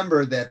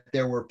remember that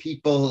there were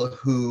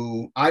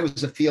people I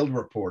was a field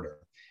reporter,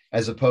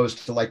 as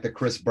opposed to like the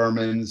Chris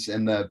Bermans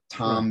and the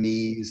Tom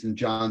Mees and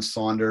John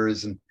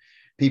Saunders and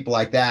people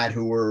like that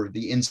who were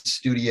the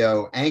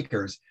in-studio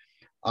anchors.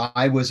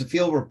 I was a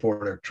field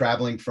reporter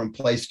traveling from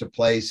place to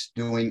place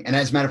and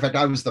as a matter of fact,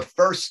 I was the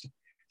first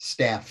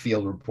staff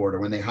field reporter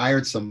when they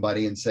hired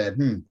somebody and said,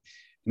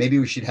 maybe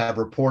we should have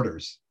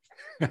reporters.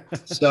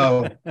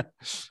 So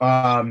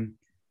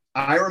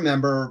I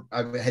remember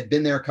I had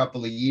been there a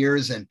couple of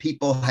years and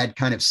people had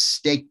kind of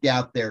staked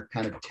out their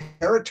kind of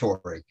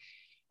territory.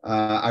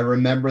 I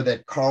remember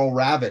that Carl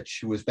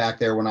Ravitch, who was back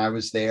there when I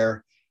was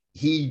there,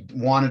 he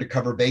wanted to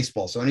cover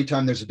baseball. So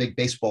anytime there's a big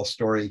baseball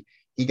story,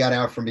 he got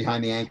out from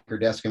behind the anchor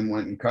desk and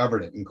went and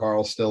covered it. And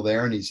Carl's still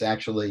there. And he's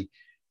actually,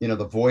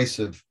 the voice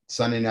of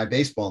Sunday Night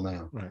Baseball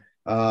now.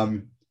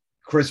 Right.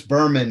 Chris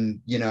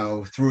Berman,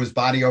 threw his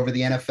body over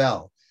the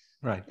NFL.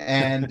 Right.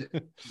 And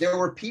there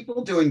were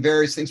people doing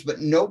various things, but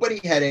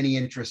nobody had any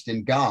interest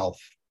in golf.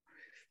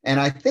 And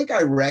I think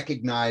I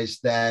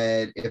recognized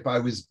that if I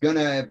was going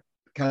to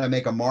kind of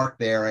make a mark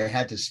there, I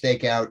had to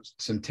stake out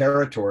some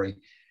territory.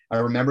 I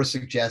remember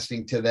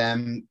suggesting to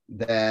them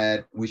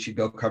that we should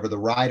go cover the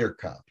Ryder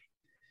Cup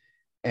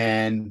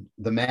and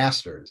the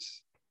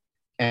Masters.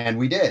 And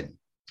we did.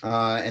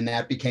 And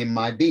that became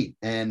my beat.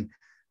 And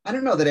I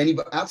don't know that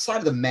anybody outside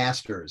of the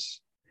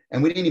Masters,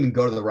 and we didn't even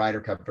go to the Ryder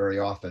Cup very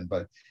often,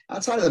 but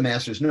outside of the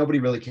Masters, nobody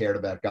really cared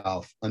about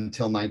golf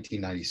until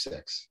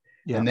 1996.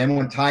 Yeah. And then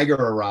when Tiger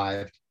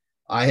arrived,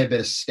 I had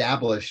been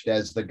established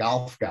as the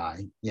golf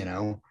guy,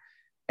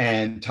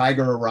 and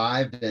Tiger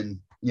arrived and,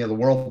 the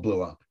world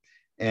blew up.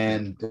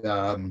 And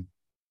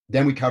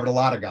then we covered a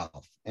lot of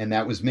golf, and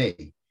that was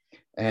me.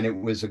 And it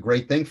was a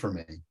great thing for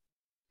me.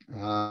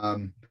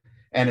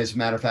 And as a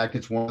matter of fact,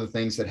 it's one of the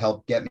things that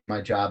helped get me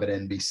my job at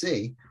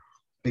NBC,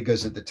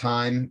 because at the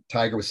time,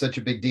 Tiger was such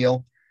a big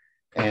deal.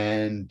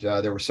 And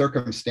there were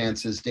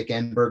circumstances. Dick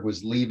Enberg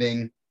was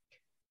leaving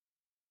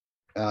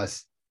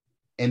NBC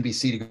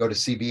to go to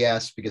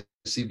CBS because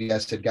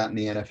CBS had gotten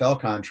the NFL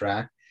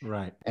contract.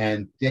 Right.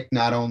 And Dick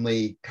not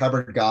only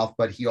covered golf,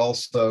 but he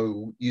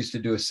also used to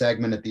do a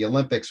segment at the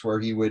Olympics where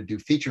he would do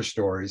feature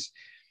stories.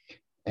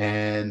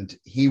 And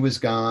he was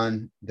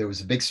gone. There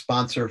was a big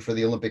sponsor for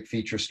the Olympic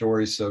feature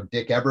stories. So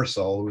Dick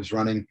Ebersol, who was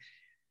running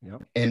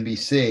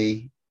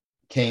NBC,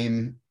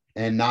 came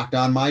and knocked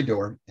on my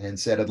door and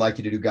said, I'd like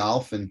you to do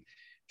golf and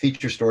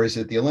feature stories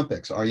at the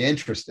Olympics. Are you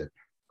interested?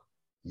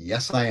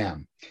 Yes, I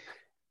am.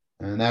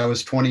 And that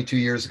was 22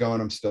 years ago,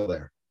 and I'm still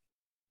there.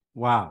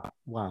 Wow.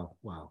 Wow.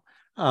 Wow.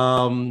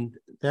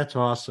 That's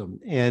awesome.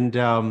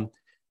 And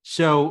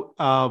so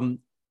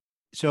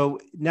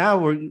now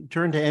we're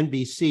turned to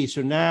NBC.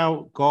 So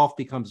now golf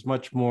becomes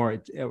much more,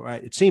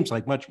 it seems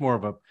like much more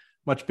of a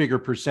much bigger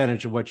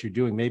percentage of what you're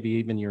doing, maybe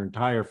even your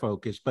entire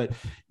focus, but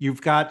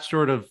you've got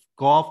sort of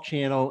Golf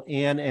Channel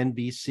and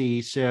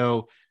NBC.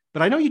 So,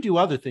 but I know you do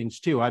other things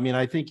too. I mean,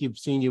 I think you've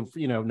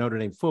Notre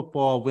Dame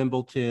football,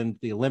 Wimbledon,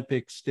 the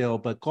Olympics still,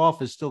 but golf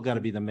has still got to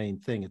be the main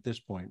thing at this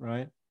point,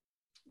 right?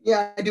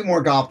 Yeah, I do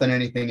more golf than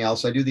anything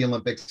else. I do the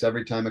Olympics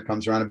every time it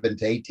comes around. I've been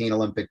to 18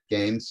 Olympic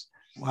games.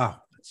 Wow.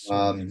 That's so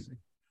amazing.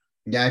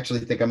 Yeah, I actually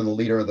think I'm the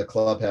leader of the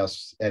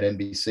clubhouse at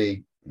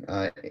NBC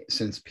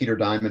since Peter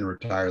Diamond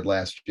retired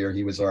last year.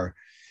 He was our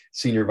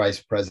senior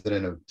vice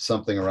president of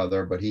something or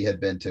other, but he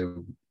had been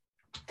to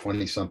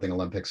 20 something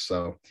Olympics.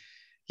 So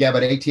yeah,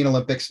 but 18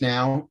 Olympics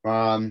now.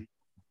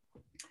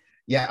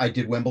 Yeah, I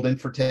did Wimbledon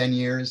for 10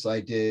 years. I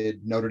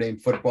did Notre Dame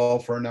football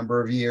for a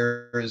number of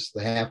years,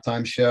 the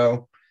halftime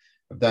show.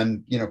 I've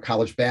done,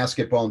 college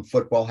basketball and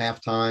football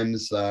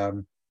halftimes.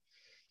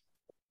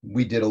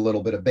 We did a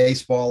little bit of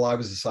baseball. I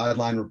was a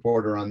sideline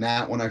reporter on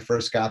that when I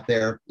first got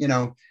there.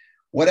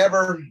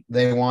 Whatever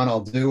they want,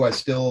 I'll do. I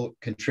still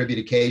contribute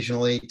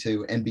occasionally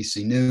to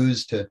NBC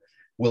News, to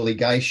Willie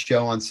Geist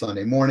show on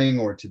Sunday morning,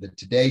 or to the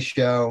Today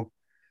Show.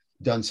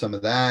 Done some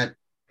of that.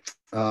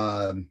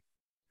 I've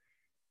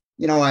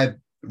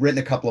written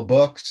a couple of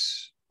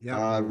books.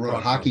 Yeah, wrote a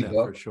hockey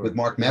book sure. with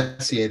Mark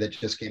Messier that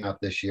just came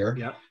out this year.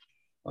 Yeah.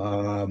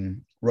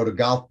 Wrote a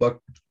golf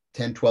book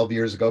 10, 12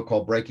 years ago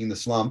called Breaking the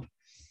Slump.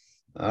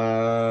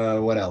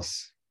 What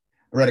else?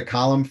 I read a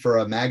column for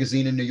a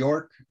magazine in New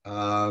York.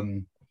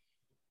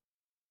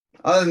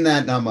 Other than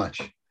that, not much.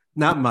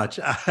 Not much.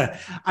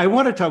 I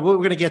want to talk. We're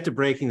going to get to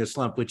Breaking the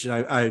Slump, which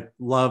I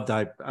loved.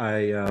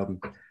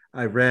 I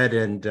read,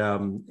 and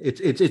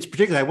it's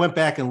particularly. I went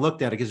back and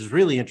looked at it because it's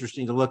really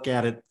interesting to look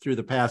at it through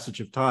the passage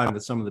of time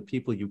with some of the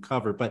people you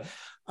cover. But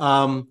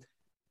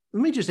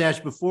let me just ask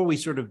you before we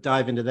sort of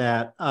dive into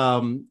that.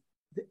 I'm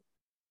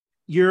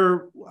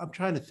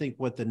trying to think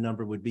what the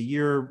number would be.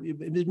 Your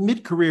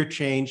mid-career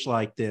change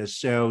like this.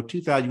 So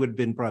 2000, you would have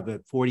been probably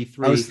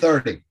 43. I was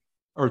 30.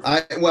 In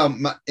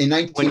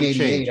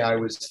 1988, I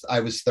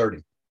was 30.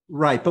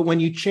 Right. But when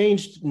you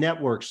changed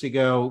networks to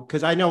go,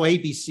 because I know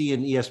ABC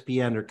and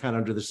ESPN are kind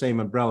of under the same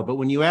umbrella, but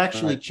when you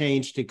actually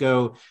changed to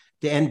go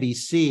to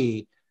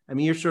NBC, I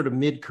mean, you're sort of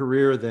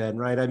mid-career then,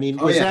 right? I mean,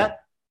 was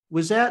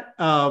that,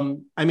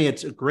 I mean,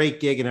 it's a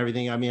great gig and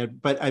everything. I mean,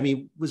 but I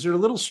mean, was there a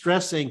little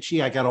stress saying,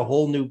 gee, I got a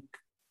whole new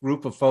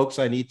group of folks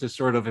I need to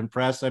sort of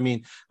impress? I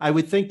mean, I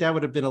would think that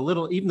would have been a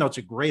little, even though it's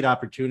a great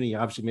opportunity, you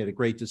obviously made a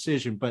great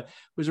decision, but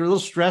was there a little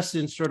stress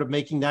in sort of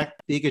making that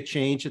big a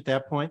change at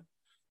that point?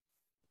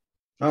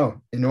 Oh,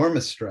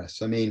 enormous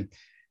stress. I mean,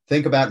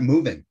 think about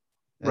moving.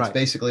 That's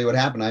basically what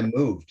happened. I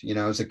moved,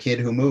 as a kid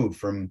who moved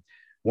from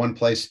one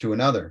place to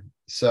another.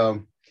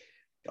 So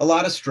a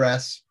lot of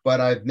stress, but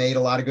I've made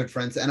a lot of good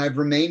friends, and I've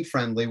remained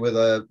friendly with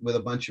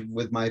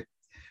my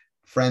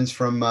friends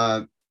from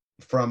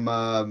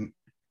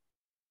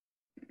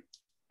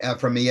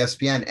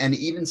ESPN, and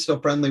even still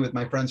friendly with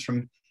my friends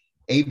from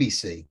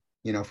ABC,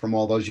 from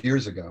all those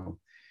years ago.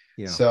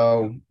 Yeah.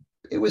 So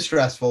it was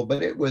stressful,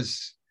 but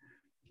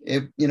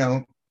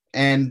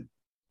and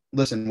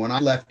listen, when I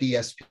left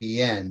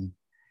ESPN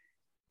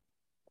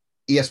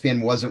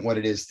wasn't what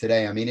it is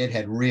today. I mean, it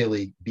had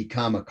really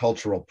become a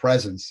cultural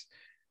presence,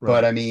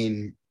 but I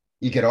mean,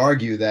 you could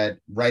argue that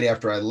right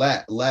after I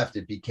left,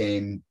 it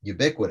became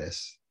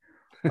ubiquitous.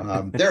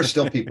 There are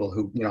still people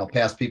who,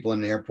 pass people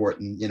in an airport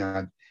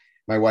and,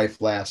 my wife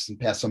laughs and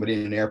pass somebody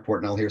in an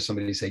airport and I'll hear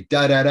somebody say,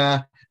 da, da,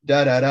 da,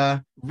 da, da, da.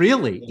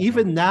 Really?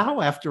 Even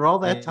now, after all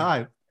that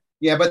time?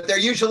 Yeah, but they're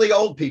usually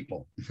old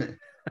people.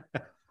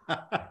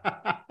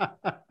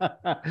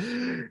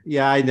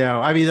 Yeah, I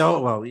know. I mean,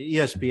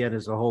 ESPN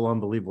is a whole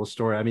unbelievable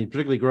story. I mean,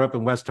 particularly grew up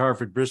in West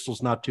Hartford.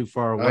 Bristol's not too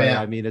far away.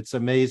 I mean, it's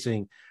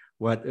amazing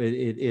what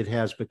it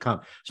has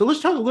become. So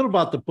let's talk a little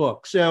about the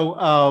book.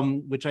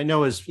 So, which I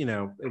know is,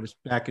 it was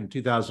back in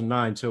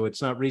 2009, so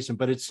it's not recent,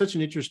 but it's such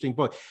an interesting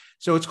book.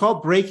 So it's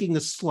called Breaking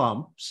the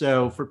Slump.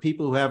 So for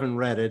people who haven't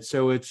read it,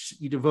 so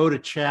you devote a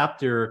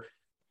chapter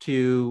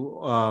to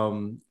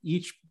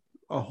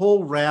a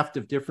whole raft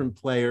of different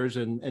players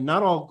and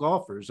not all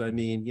golfers. I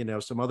mean,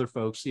 some other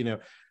folks,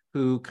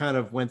 who kind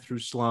of went through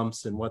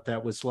slumps and what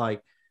that was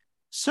like.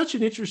 Such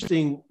an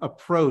interesting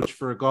approach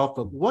for a golf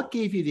book. What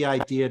gave you the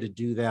idea to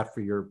do that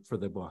for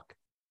the book?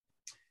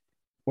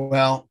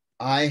 Well,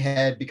 I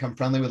had become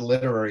friendly with a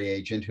literary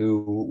agent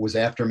who was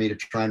after me to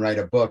try and write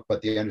a book,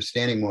 but the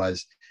understanding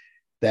was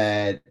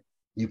that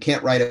you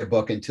can't write a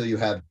book until you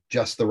have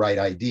just the right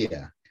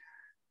idea.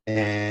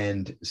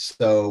 And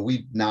so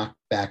we knocked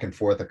back and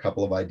forth a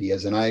couple of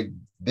ideas. And I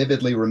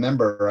vividly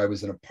remember I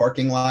was in a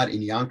parking lot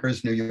in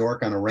Yonkers, New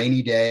York on a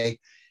rainy day,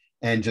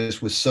 and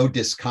just was so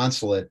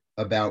disconsolate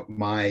about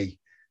the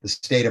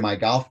state of my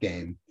golf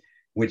game,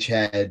 which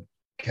had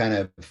kind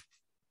of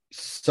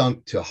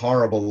sunk to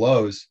horrible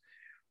lows.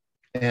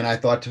 And I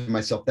thought to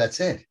myself, that's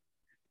it,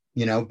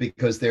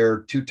 because there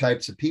are two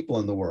types of people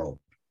in the world.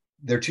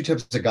 There are two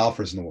types of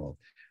golfers in the world: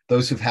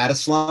 those who've had a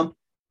slump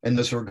and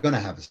those who are going to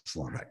have a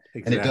slump. Right,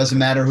 exactly. And it doesn't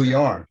matter who you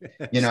are,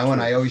 and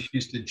I always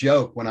used to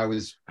joke when I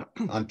was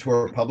on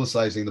tour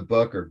publicizing the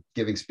book or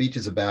giving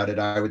speeches about it.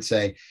 I would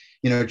say,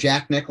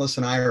 Jack Nicklaus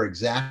and I are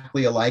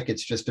exactly alike.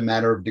 It's just a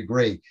matter of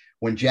degree.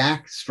 When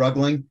Jack's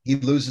struggling, he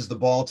loses the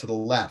ball to the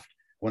left.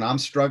 When I'm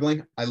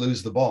struggling, I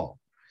lose the ball.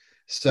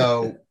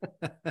 So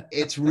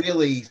it's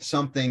really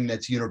something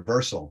that's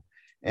universal.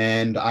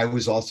 And I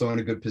was also in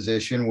a good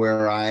position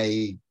where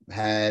I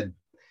had,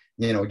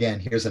 again,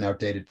 here's an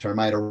outdated term.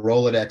 I had a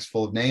Rolodex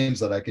full of names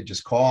that I could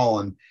just call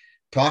and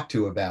talk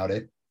to about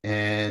it.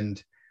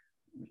 And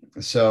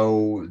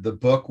so the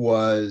book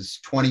was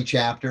 20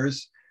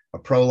 chapters, a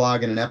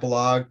prologue and an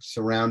epilogue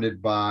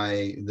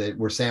that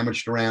were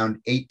sandwiched around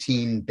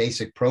 18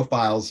 basic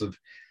profiles of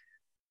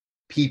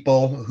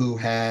people who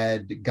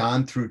had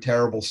gone through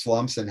terrible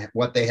slumps and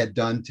what they had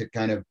done to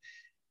kind of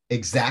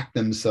exact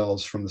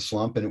themselves from the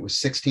slump. And it was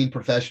 16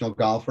 professional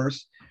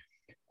golfers,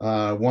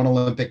 one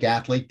Olympic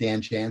athlete, Dan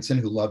Jansen,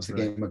 who loves the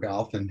game of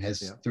golf and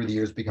has through the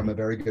years become a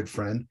very good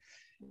friend,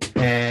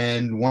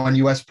 and one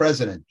U.S.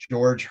 president,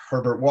 George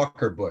Herbert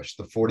Walker Bush,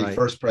 the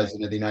 41st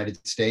president of the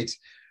United States,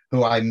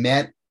 who I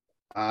met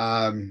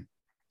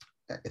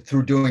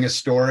through doing a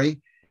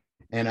story.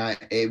 And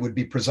it would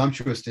be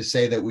presumptuous to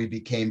say that we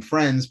became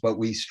friends, but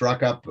we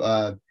struck up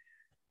an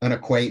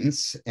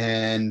acquaintance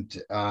and,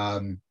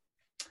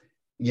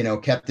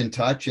 kept in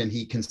touch, and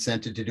he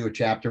consented to do a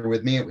chapter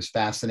with me. It was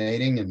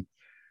fascinating and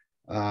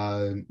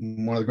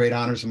one of the great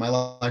honors of my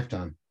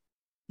lifetime.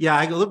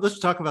 Yeah, let's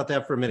talk about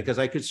that for a minute, because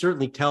I could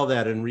certainly tell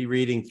that in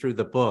rereading through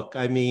the book.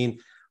 I mean,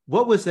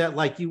 what was that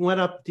like? You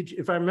went up,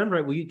 if I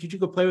remember right, did you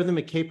go play with him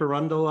at Cape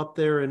Arundel up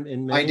there in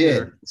Maine? I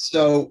did.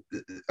 So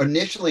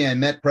initially I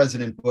met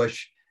President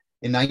Bush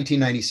in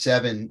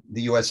 1997.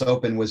 The U.S.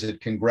 Open was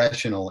at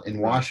Congressional in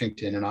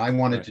Washington, and I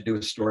wanted to do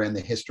a story on the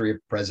history of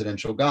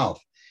presidential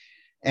golf.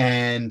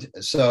 And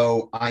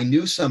so I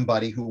knew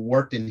somebody who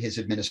worked in his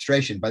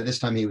administration. By this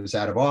time he was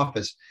out of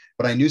office,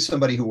 but I knew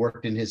somebody who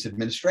worked in his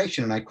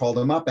administration, and I called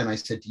him up and I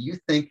said, do you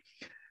think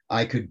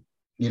I could,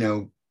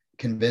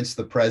 convince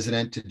the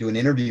president to do an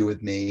interview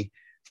with me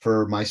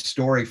for my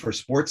story for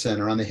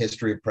SportsCenter on the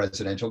history of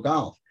presidential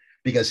golf?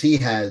 Because he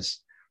has,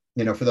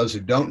 for those who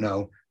don't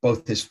know,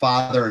 both his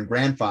father and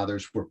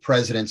grandfathers were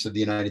presidents of the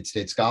United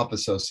States Golf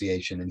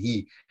Association. And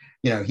he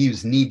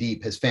was knee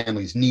deep, his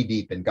family's knee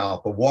deep in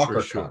golf. The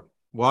Walker Cup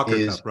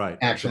is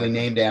actually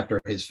named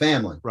after his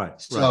family.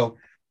 So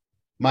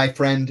my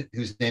friend,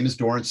 whose name is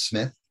Dorrance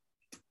Smith,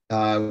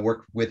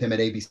 worked with him at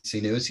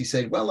ABC News. He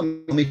said, well,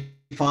 let me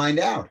find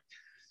out.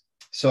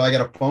 So I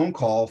got a phone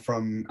call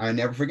I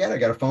never forget, I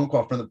got a phone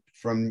call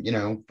from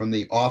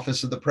the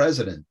office of the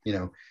president.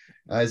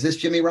 Is this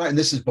Jimmy Roberts? And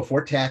this is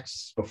before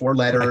text, before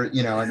letter,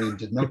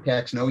 just no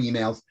text, no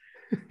emails.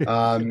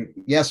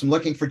 Yes, I'm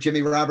looking for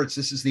Jimmy Roberts.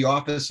 This is the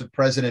office of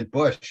President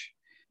Bush.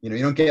 You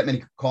don't get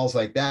many calls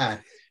like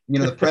that.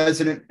 The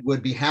president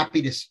would be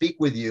happy to speak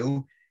with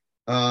you.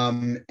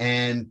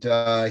 And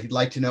he'd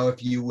like to know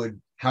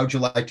how'd you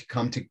like to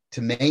come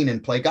to Maine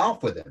and play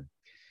golf with him?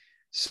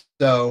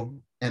 So,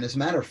 and as a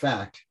matter of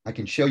fact, I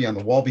can show you on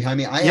the wall behind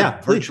me. I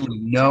have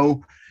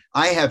no,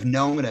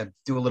 I'm going to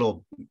do a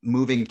little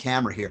moving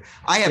camera here.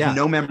 I have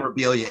no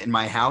memorabilia in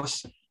my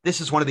house. This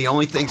is one of the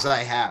only things I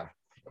have.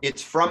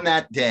 It's from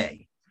that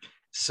day.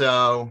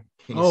 So,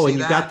 can you see and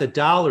you got the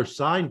dollar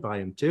signed by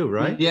him too,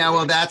 right? Yeah,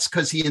 well, that's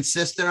because he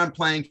insisted on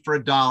playing for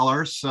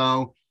 $1.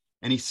 So,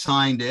 and he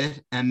signed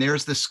it. And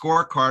there's the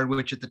scorecard,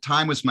 which at the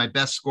time was my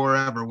best score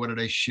ever. What did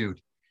I shoot?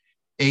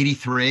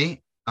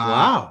 83.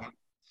 Wow.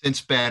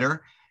 Since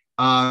better.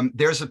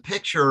 There's a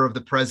picture of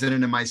the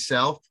president and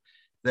myself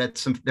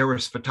there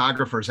was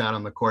photographers out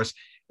on the course.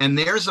 And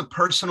there's a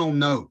personal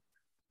note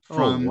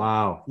from,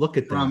 look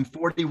at that. From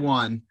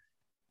 41,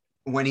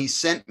 when he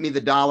sent me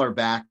the $1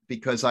 back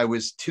because I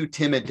was too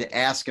timid to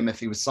ask him if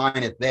he would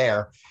sign it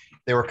there.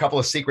 There were a couple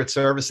of Secret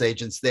Service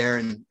agents there,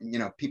 and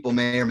people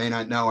may or may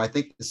not know. I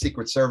think the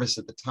Secret Service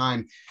at the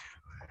time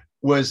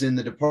was in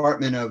the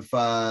Department of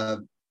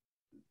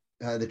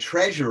the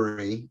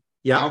Treasury,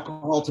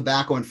 alcohol,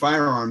 tobacco, and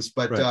firearms.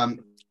 But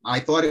I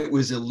thought it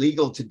was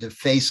illegal to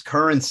deface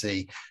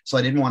currency, so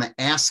I didn't want to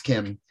ask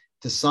him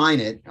to sign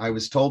it. I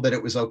was told that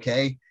it was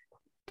okay,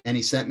 and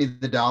he sent me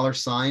the $1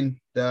 signed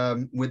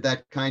with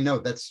that kind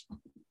note. That's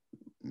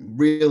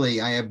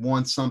really, I have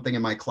won something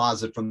in my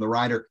closet from the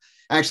Ryder.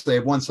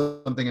 I've won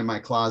something in my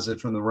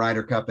closet from the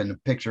Ryder Cup and a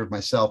picture of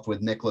myself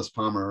with Nicholas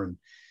Palmer and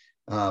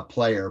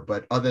player.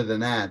 But other than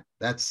that,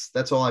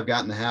 that's all I've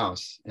got in the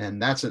house.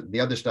 And that's the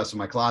other stuff's in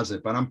my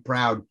closet, but I'm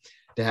proud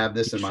to have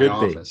this in my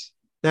office.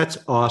 That's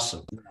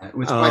awesome. It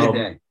was quite a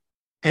day.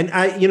 And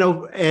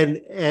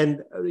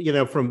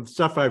from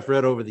stuff I've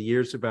read over the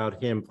years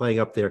about him playing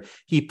up there,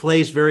 he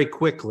plays very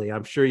quickly.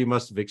 I'm sure you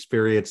must have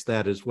experienced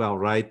that as well,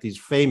 right? He's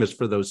famous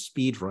for those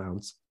speed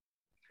rounds.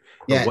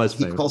 Yeah,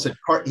 he calls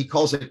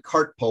it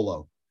cart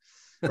polo,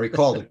 or he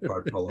called it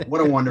cart polo.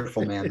 What a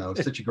wonderful man, though.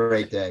 Such a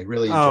great day.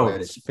 Really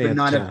enjoyed it. Could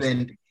not have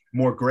been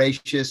more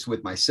gracious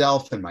with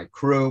myself and my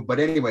crew. But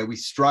anyway, we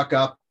struck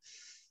up,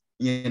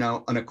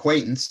 an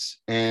acquaintance,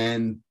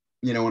 and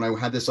when I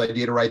had this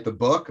idea to write the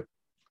book.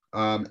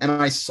 And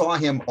I saw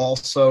him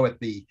also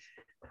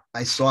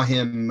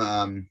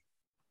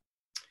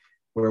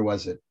where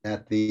was it?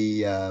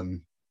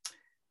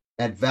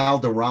 At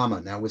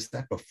Valderrama. Now, was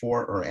that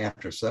before or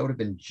after? So that would have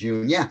been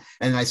June. Yeah.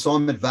 And I saw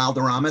him at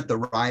Valderrama at the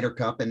Ryder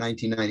Cup in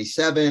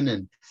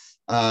 1997.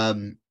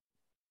 And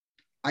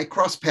I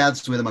crossed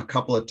paths with him a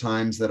couple of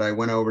times that I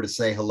went over to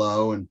say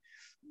hello, and,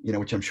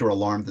 which I'm sure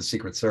alarmed the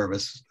Secret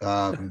Service.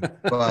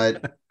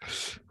 But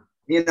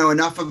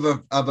enough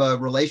of a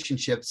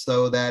relationship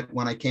so that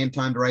when I came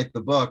time to write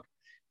the book,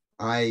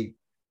 I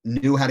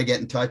knew how to get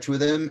in touch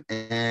with him,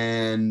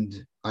 and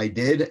I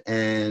did,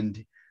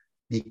 and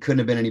he couldn't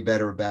have been any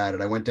better about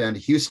it. I went down to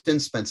Houston,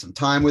 spent some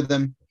time with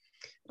him,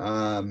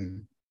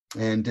 and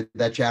did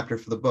that chapter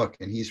for the book.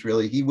 And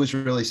he was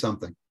really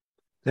something.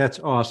 That's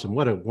awesome.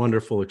 What a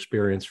wonderful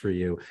experience for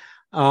you.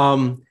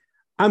 I'm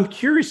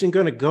curious and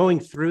going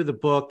through the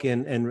book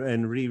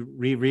and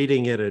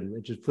rereading it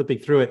and just flipping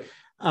through it.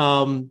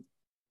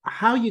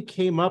 How you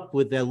came up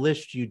with that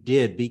list you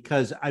did,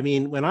 because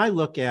when I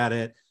look at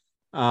it,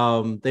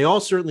 they all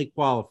certainly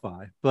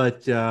qualify,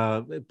 but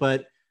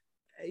I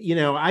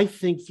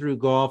think through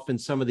golf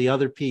and some of the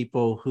other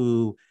people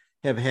who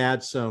have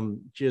had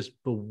some just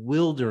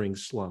bewildering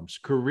slumps,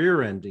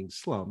 career-ending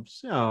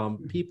slumps,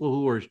 people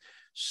who were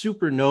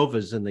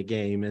supernovas in the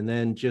game and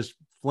then just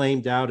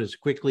flamed out as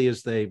quickly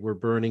as they were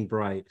burning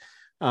bright.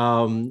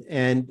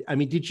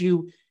 Did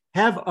you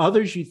have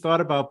others you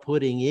thought about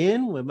putting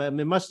in?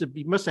 You must have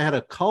had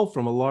a cull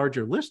from a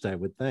larger list, I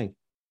would think.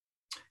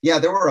 Yeah,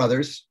 there were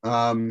others,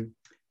 and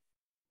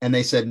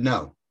they said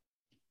no.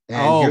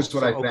 And here's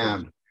what I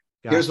found.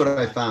 Gotcha. Here's what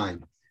I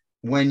find.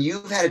 When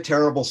you've had a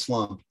terrible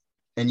slump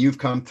and you've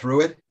come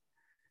through it,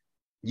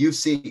 you've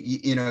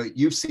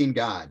seen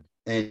God,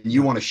 and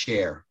you want to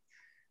share.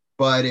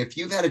 But if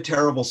you've had a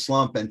terrible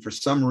slump and for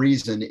some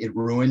reason it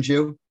ruined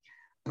you,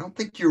 I don't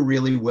think you're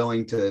really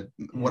willing to.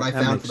 What I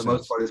found for the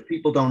most part is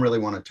people don't really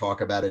want to talk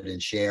about it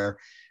and share,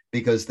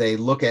 because they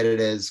look at it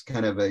as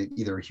kind of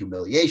either a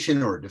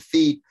humiliation or a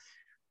defeat.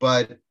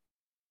 But,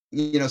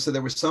 so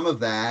there was some of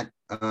that.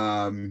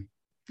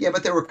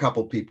 But there were a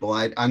couple people.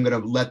 I'm going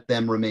to let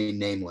them remain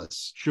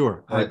nameless.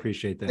 Sure. I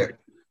appreciate that.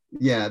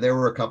 There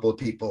were a couple of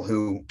people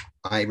who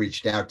I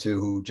reached out to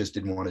who just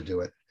didn't want to do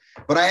it.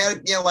 But I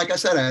had, like I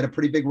said, I had a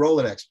pretty big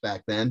Rolodex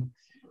back then.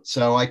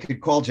 So I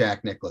could call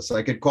Jack Nicklaus.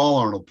 I could call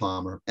Arnold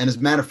Palmer. And as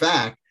a matter of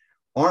fact,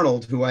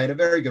 Arnold, who I had a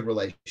very good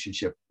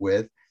relationship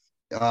with,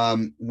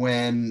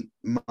 when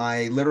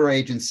my literary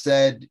agent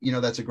said,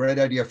 that's a great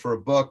idea for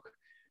a book,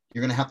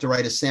 you're going to have to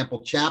write a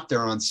sample chapter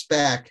on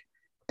spec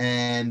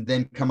and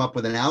then come up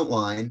with an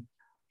outline.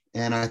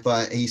 And I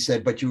thought, he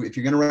said, but if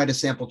you're going to write a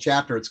sample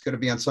chapter, it's going to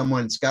be on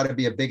someone, it's got to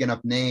be a big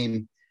enough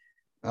name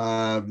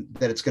that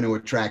it's going to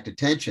attract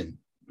attention.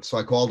 So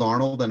I called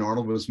Arnold, and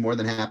Arnold was more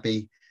than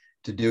happy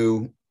to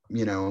do,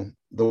 the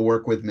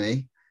work with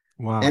me.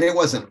 Wow. And it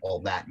wasn't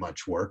all that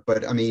much work,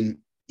 but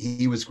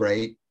he was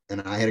great,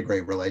 and I had a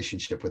great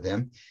relationship with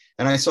him.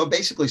 And I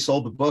basically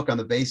sold the book on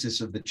the basis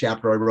of the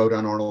chapter I wrote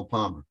on Arnold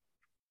Palmer.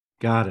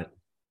 Got it.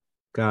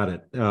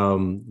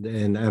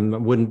 And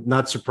I'm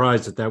not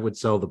surprised that would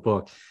sell the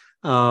book.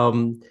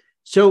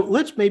 So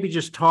let's maybe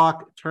just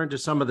turn to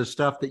some of the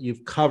stuff that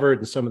you've covered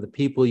and some of the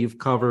people you've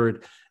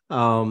covered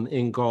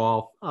in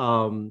golf.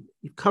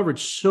 You've covered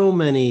so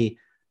many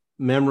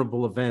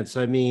memorable events.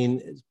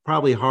 It's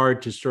probably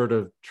hard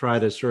to try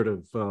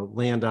to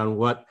land on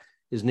what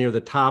is near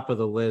the top of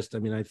the list.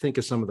 I think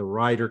of some of the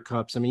Ryder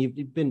Cups.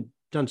 You've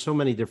done so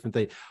many different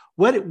things.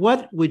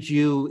 What would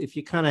you, if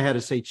you kind of had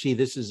to say, gee,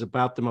 this is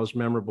about the most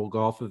memorable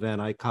golf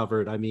event I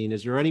covered?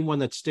 Is there anyone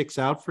that sticks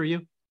out for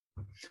you?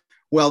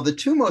 Well, the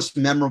two most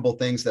memorable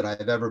things that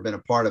I've ever been a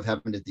part of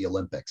happened at the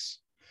Olympics.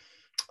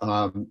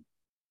 And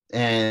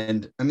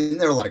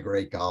there are a lot of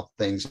great golf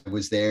things. I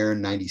was there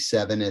in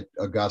 97 at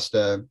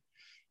Augusta,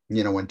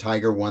 when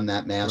Tiger won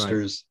that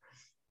Masters.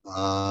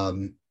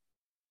 Right.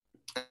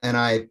 And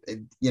I'd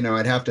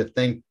have to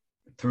think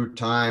through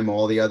time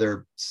all the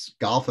other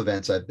golf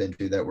events I've been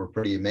to that were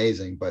pretty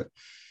amazing. But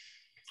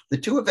the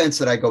two events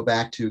that I go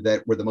back to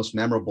that were the most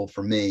memorable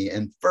for me,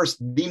 and first,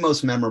 the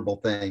most memorable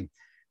thing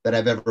that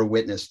I've ever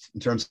witnessed in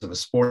terms of a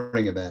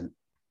sporting event,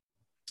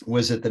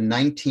 was at the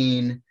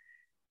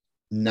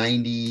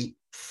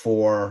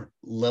 1994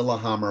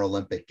 Lillehammer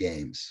Olympic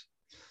Games.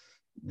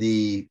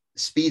 The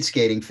speed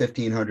skating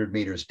 1,500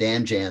 meters,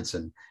 Dan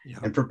Jansen. Yeah.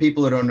 And for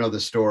people who don't know the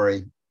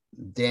story,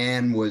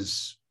 Dan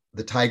was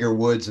the Tiger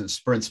Woods of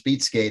sprint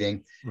speed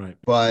skating, right,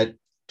 but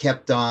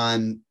kept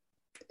on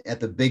at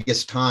the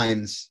biggest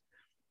times,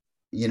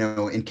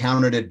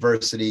 encountered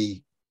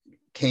adversity,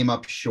 came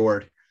up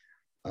short.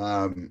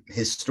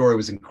 His story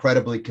was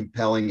incredibly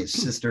compelling. His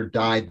sister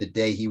died the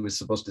day he was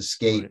supposed to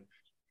skate right.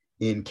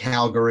 in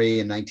Calgary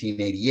in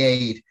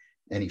 1988,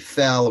 and he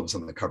fell. It was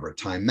on the cover of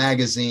Time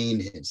magazine,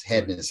 his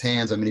head in his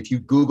hands. I mean, if you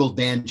Google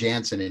Dan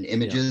Jansen in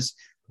images,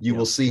 you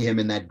will see him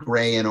in that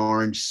gray and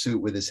orange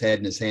suit with his head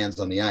in his hands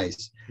on the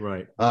ice.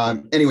 Right.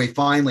 Anyway,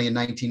 finally in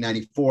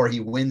 1994, he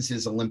wins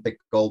his Olympic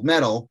gold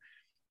medal.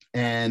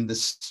 And the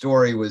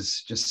story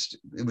was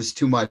it was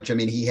too much. I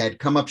mean, he had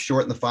come up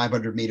short in the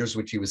 500 meters,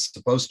 which he was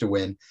supposed to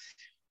win.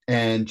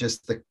 And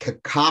just the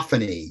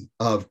cacophony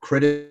of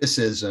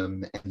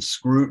criticism and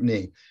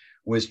scrutiny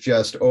was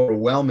just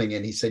overwhelming.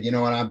 And he said, you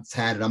know what, I've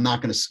had it. I'm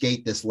not going to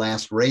skate this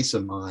last race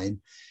of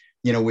mine,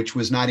 which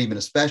was not even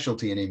a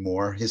specialty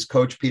anymore. His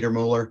coach, Peter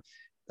Mueller,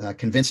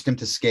 convinced him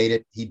to skate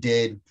it. He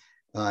did.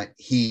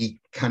 He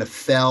kind of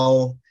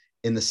fell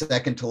in the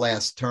second to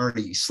last turn.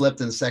 He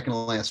slipped in the second to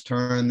last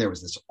turn. There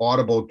was this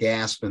audible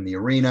gasp in the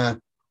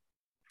arena.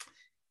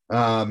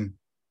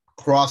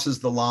 Crosses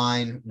the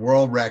line,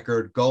 world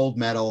record, gold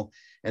medal.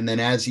 And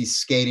then as he's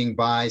skating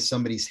by,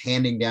 somebody's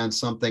handing down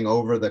something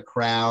over the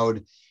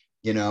crowd,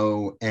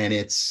 and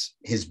it's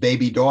his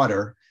baby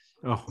daughter,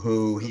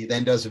 who he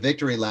then does a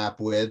victory lap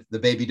with, the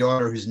baby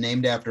daughter who's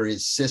named after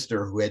his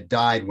sister who had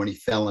died when he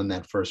fell in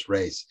that first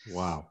race.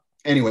 Wow.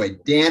 Anyway,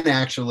 Dan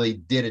actually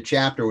did a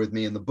chapter with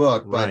me in the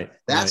book, but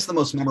that's the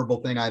most memorable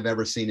thing I've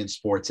ever seen in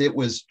sports. It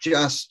was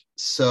just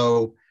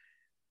so,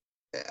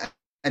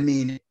 I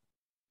mean,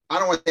 I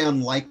don't want to say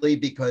unlikely,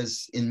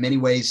 because in many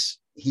ways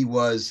he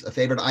was a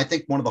favorite. I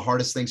think one of the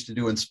hardest things to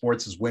do in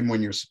sports is win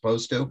when you're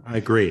supposed to. I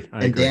agree.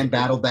 Dan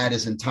battled that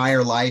his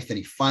entire life, and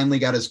he finally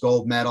got his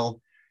gold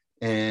medal.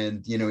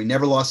 And, he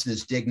never lost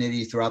his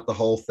dignity throughout the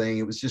whole thing.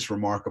 It was just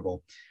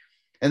remarkable.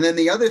 And then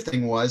the other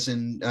thing was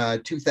in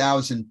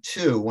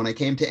 2002, when I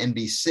came to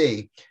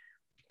NBC,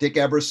 Dick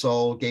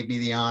Ebersol gave me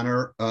the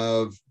honor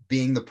of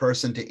being the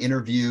person to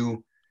interview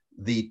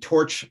the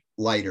torch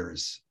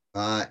lighters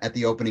at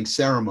the opening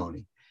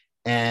ceremony.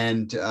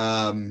 And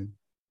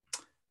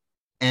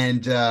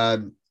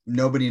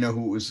nobody knew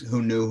who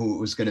it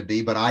was going to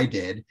be, but I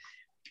did.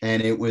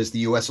 And it was the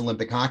U.S.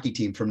 Olympic hockey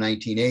team from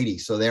 1980.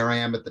 So there I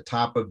am at the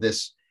top of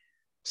this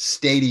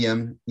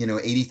stadium,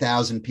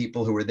 80,000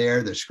 people who were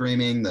there. They're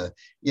screaming.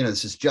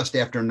 This is just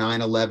after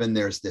 9/11.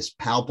 There's this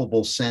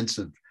palpable sense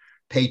of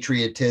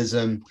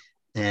patriotism,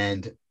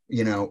 and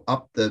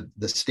up the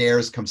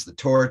stairs comes the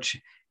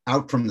torch.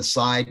 Out from the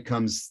side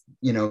comes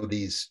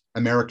these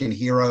American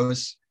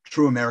heroes,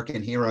 true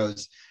American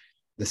heroes.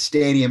 The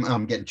stadium,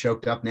 I'm getting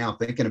choked up now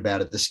thinking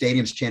about it. The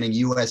stadium's chanting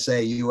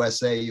USA,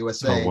 USA,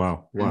 USA. Oh,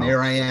 wow. And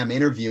there I am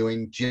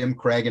interviewing Jim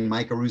Craig and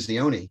Mike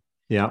Eruzione.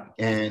 Yeah.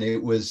 And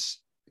it was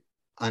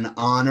an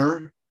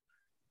honor,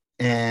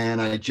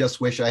 and I just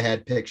wish I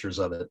had pictures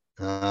of it.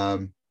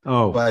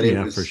 But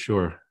it was for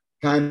sure.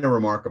 Kind of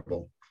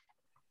remarkable.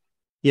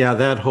 Yeah,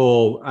 that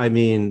whole, I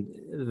mean,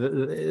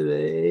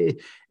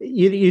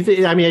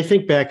 I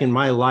think back in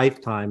my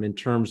lifetime in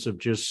terms of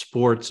just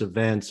sports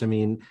events, I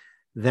mean,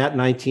 that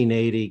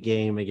 1980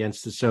 game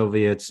against the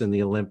Soviets in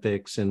the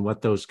Olympics and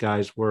what those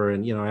guys were.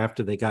 And,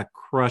 after they got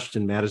crushed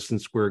in Madison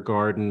Square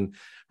Garden,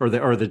 or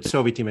the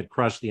Soviet team had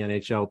crushed the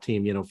NHL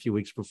team, a few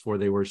weeks before,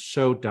 they were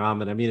so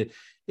dominant. I mean,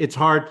 it's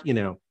hard,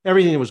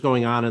 everything that was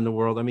going on in the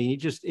world. I mean,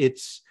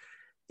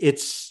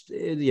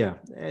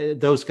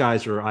 those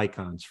guys are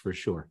icons for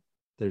sure.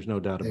 There's no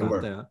doubt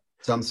about that.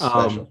 Something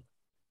special.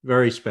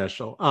 Very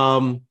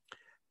special.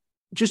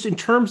 Just in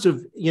terms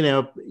of,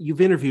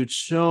 you've interviewed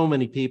so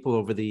many people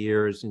over the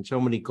years and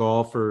so many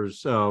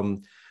golfers.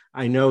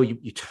 I know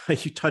you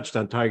touched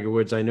on Tiger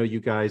Woods. I know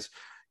you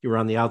were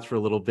on the outs for a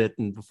little bit,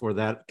 and before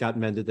that got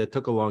mended. That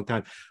took a long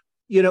time.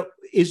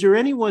 Is there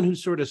anyone who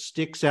sort of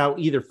sticks out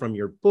either from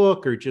your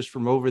book or just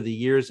from over the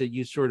years that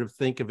you sort of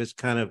think of as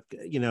kind of,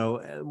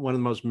 one of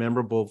the most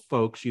memorable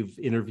folks you've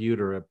interviewed,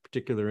 or a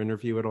particular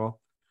interview at all?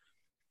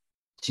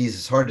 Geez,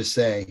 it's hard to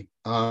say.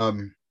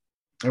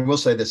 I will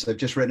say this: I've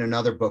just written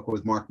another book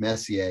with Mark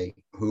Messier,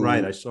 who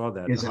I saw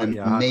that. is an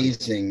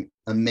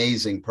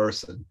amazing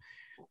person,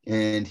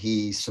 and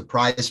he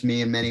surprised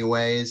me in many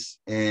ways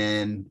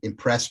and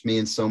impressed me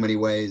in so many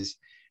ways.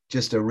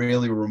 Just a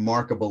really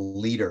remarkable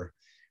leader,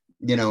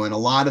 and a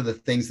lot of the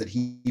things that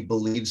he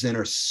believes in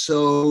are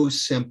so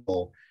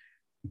simple,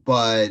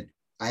 but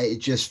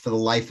for the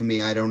life of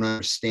me, I don't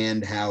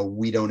understand how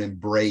we don't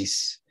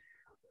embrace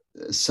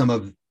some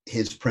of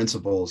his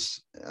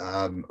principles,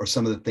 or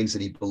some of the things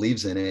that he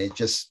believes in. And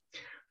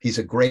he's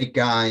a great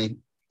guy,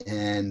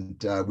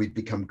 and we've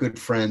become good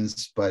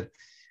friends, but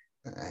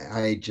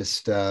I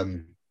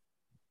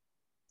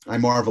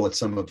marvel at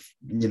some of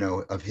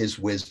his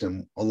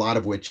wisdom, a lot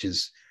of which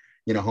is,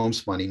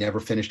 homespun. He never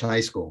finished high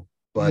school,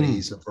 but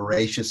he's a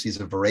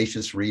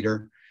voracious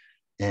reader,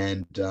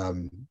 and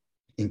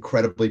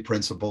incredibly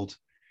principled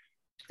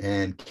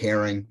and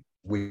caring,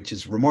 which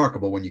is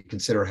remarkable when you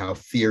consider how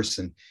fierce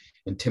and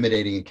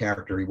intimidating a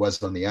character he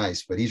was on the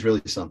ice, but he's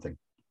really something.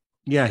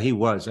 Yeah, he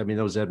was. I mean,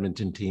 those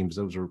Edmonton teams,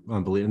 those were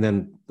unbelievable. And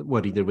then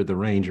what he did with the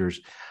Rangers.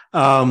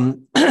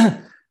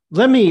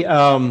 Let me,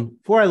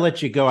 before I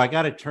let you go, I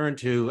got to turn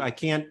to, I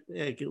can't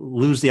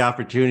lose the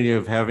opportunity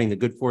of having the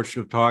good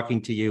fortune of talking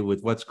to you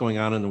with what's going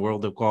on in the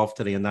world of golf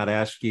today and not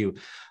ask you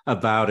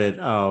about it.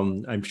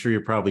 I'm sure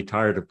you're probably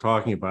tired of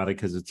talking about it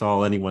because it's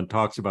all anyone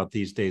talks about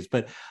these days.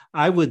 But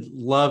I would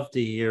love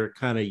to hear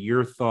kind of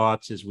your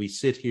thoughts as we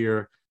sit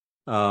here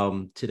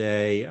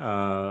today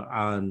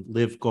on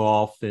Live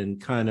Golf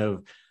and kind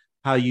of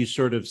how you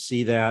sort of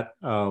see that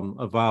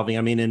evolving.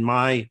 I mean, in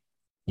my,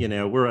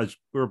 we're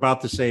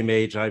about the same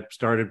age. I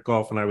started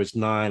golf when I was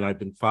 9. I've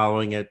been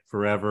following it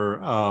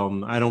forever.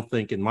 I don't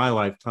think in my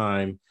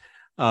lifetime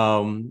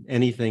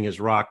anything has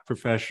rocked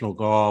professional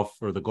golf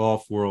or the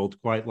golf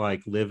world quite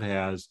like Live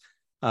has.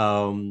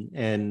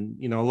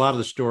 And a lot of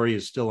the story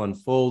is still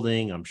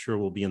unfolding. I'm sure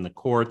we'll be in the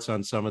courts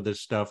on some of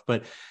this stuff,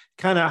 but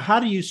kind of how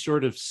do you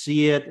sort of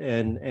see it,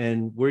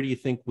 and where do you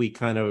think we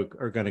kind of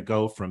are going to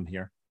go from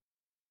here?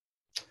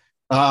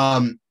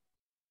 I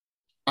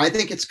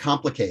think it's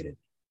complicated,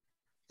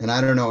 and I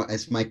don't know.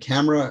 Is my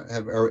camera?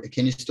 Or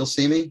can you still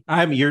see me?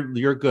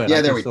 You're good.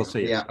 Yeah, there we go.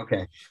 Yeah,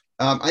 okay.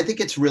 I think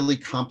it's really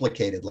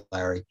complicated,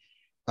 Larry.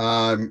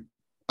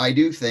 I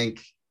do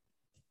think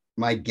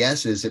my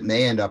guess is it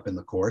may end up in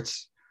the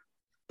courts,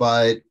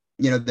 but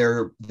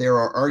there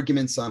are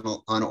arguments on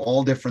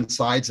all different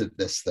sides of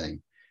this thing.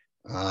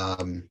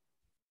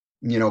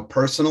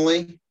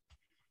 Personally,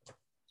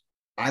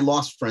 I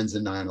lost friends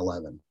in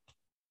 9/11.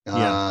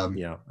 I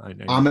know.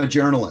 I'm a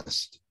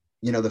journalist.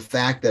 The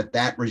fact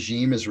that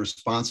regime is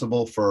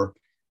responsible for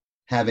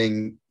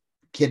having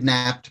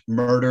kidnapped,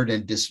 murdered,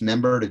 and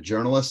dismembered a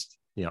journalist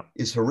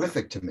is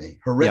horrific to me.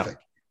 Horrific.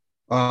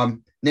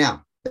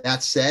 Now,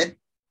 that said,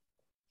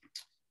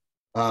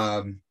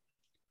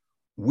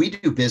 we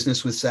do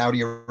business with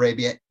Saudi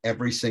Arabia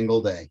every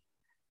single day.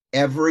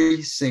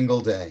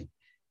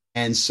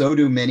 And so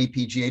do many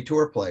PGA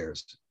Tour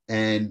players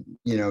and,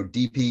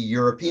 DP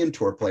European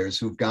Tour players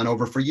who've gone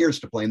over for years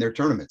to play in their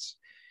tournaments.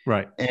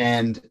 Right.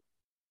 And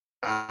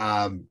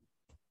I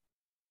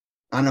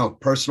don't know,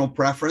 personal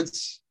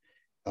preference.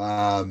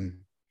 I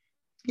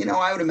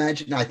would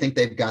imagine, I think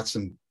they've got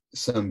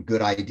some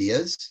good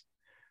ideas.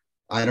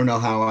 I don't know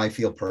how I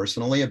feel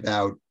personally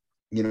about,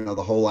 the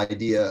whole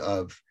idea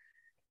of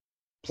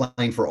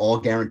playing for all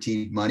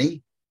guaranteed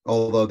money,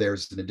 although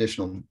there's an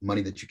additional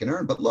money that you can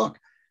earn. But look,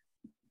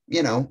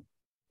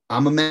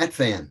 I'm a Met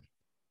fan.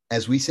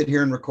 As we sit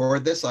here and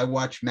record this, I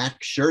watched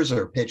Max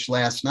Scherzer pitch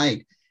last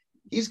night.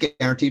 He's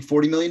guaranteed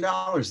 $40 million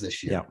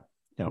this year.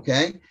 Yeah.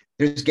 Okay.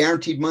 There's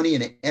guaranteed money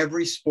in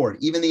every sport,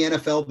 even the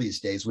NFL these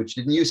days, which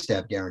didn't used to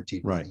have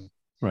guaranteed money.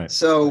 Right.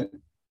 So,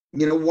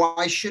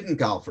 why shouldn't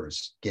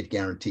golfers get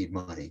guaranteed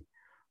money?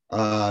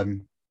 I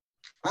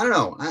don't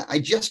know. I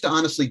just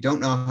honestly don't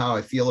know how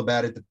I feel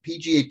about it. The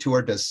PGA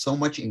Tour does so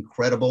much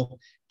incredible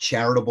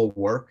charitable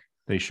work.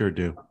 They sure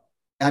do.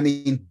 I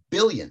mean,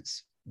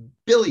 billions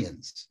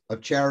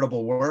of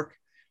charitable work,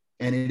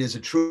 and it is a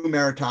true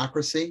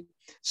meritocracy.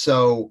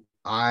 So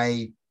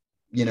I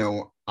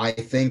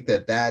think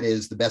that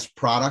is the best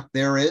product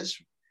there is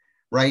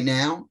right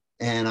now.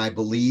 And I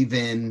believe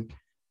in,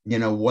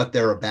 what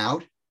they're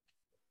about.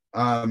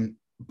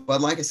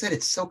 But like I said,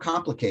 it's so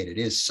complicated.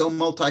 It is so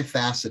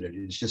multifaceted.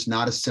 It's just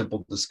not a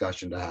simple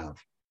discussion to have.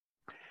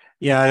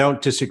 Yeah, I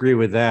don't disagree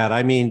with that.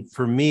 I mean,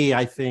 for me,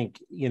 I think,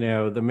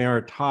 the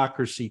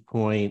meritocracy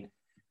point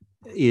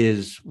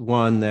is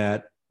one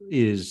that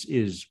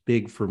is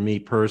big for me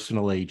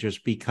personally,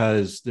 just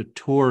because the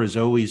tour has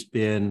always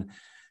been,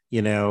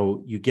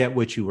 you get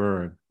what you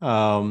earn.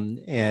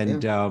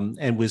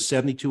 And with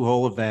 72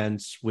 hole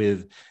events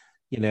with,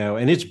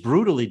 and it's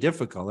brutally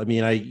difficult. I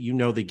mean,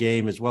 the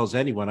game as well as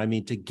anyone. I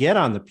mean, to get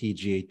on the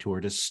PGA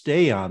Tour, to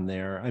stay on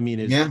there, I mean,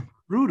 it's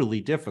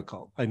brutally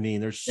difficult. I mean,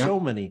 there's so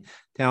many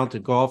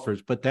talented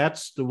golfers, but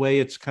that's the way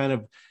it's kind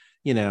of,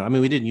 we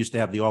didn't used to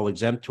have the all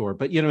exempt tour,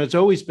 but, it's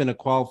always been a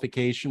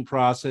qualification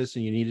process,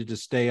 and you needed to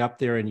stay up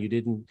there, and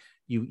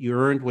you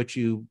earned what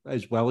you,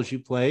 as well as you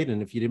played.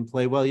 And if you didn't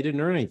play well, you didn't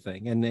earn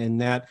anything.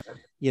 And that,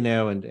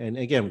 and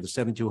again, with the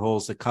 72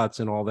 holes, the cuts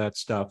and all that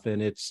stuff.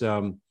 And it's,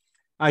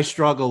 I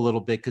struggle a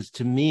little bit because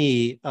to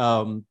me,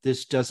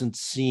 this doesn't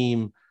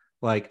seem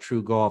like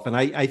true golf. And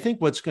I think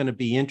what's going to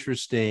be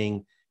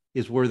interesting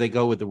is where they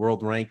go with the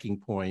world ranking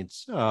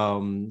points.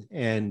 Because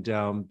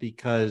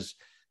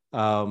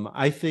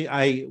I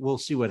think we'll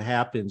see what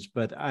happens,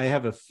 but I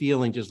have a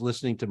feeling, just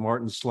listening to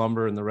Martin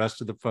Slumber and the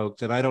rest of the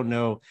folks, that I don't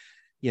know,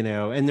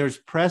 and there's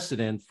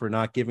precedent for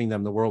not giving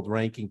them the world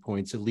ranking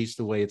points, at least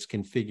the way it's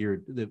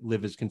configured, that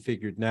Live is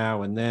configured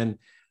now. And then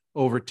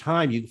over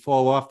time, you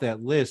fall off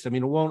that list. I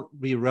mean, it won't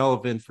be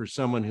relevant for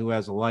someone who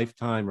has a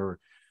lifetime or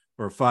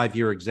a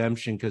 5-year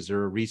exemption because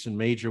they're a recent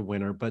major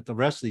winner, but the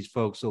rest of these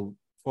folks will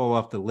fall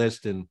off the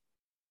list. And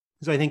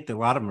because I think that a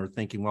lot of them are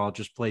thinking, well, I'll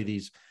just play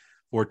these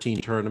 14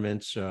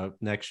 tournaments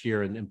next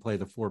year and play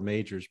the 4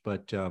 majors.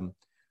 But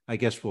I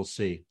guess we'll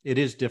see. It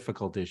is a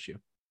difficult issue.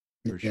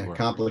 for sure.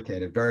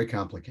 Complicated, very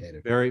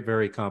complicated. Very,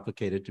 very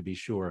complicated, to be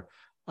sure.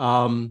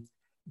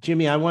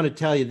 Jimmy, I want to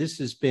tell you, this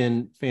has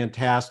been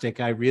fantastic.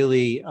 I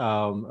really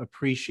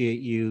appreciate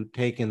you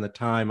taking the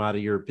time out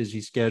of your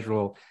busy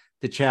schedule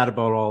to chat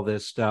about all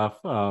this stuff.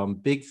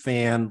 Big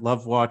fan,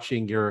 love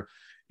watching your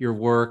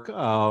work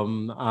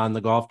on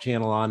the Golf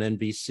Channel on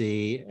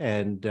NBC.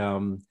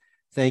 And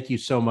thank you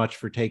so much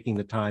for taking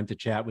the time to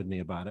chat with me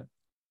about it.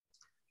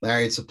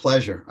 Larry, it's a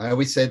pleasure. I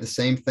always say the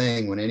same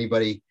thing when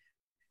anybody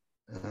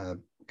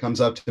comes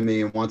up to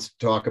me and wants to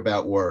talk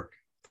about work.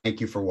 Thank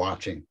you for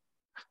watching.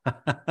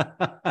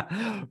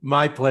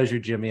 My pleasure,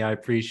 Jimmy. I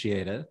appreciate it.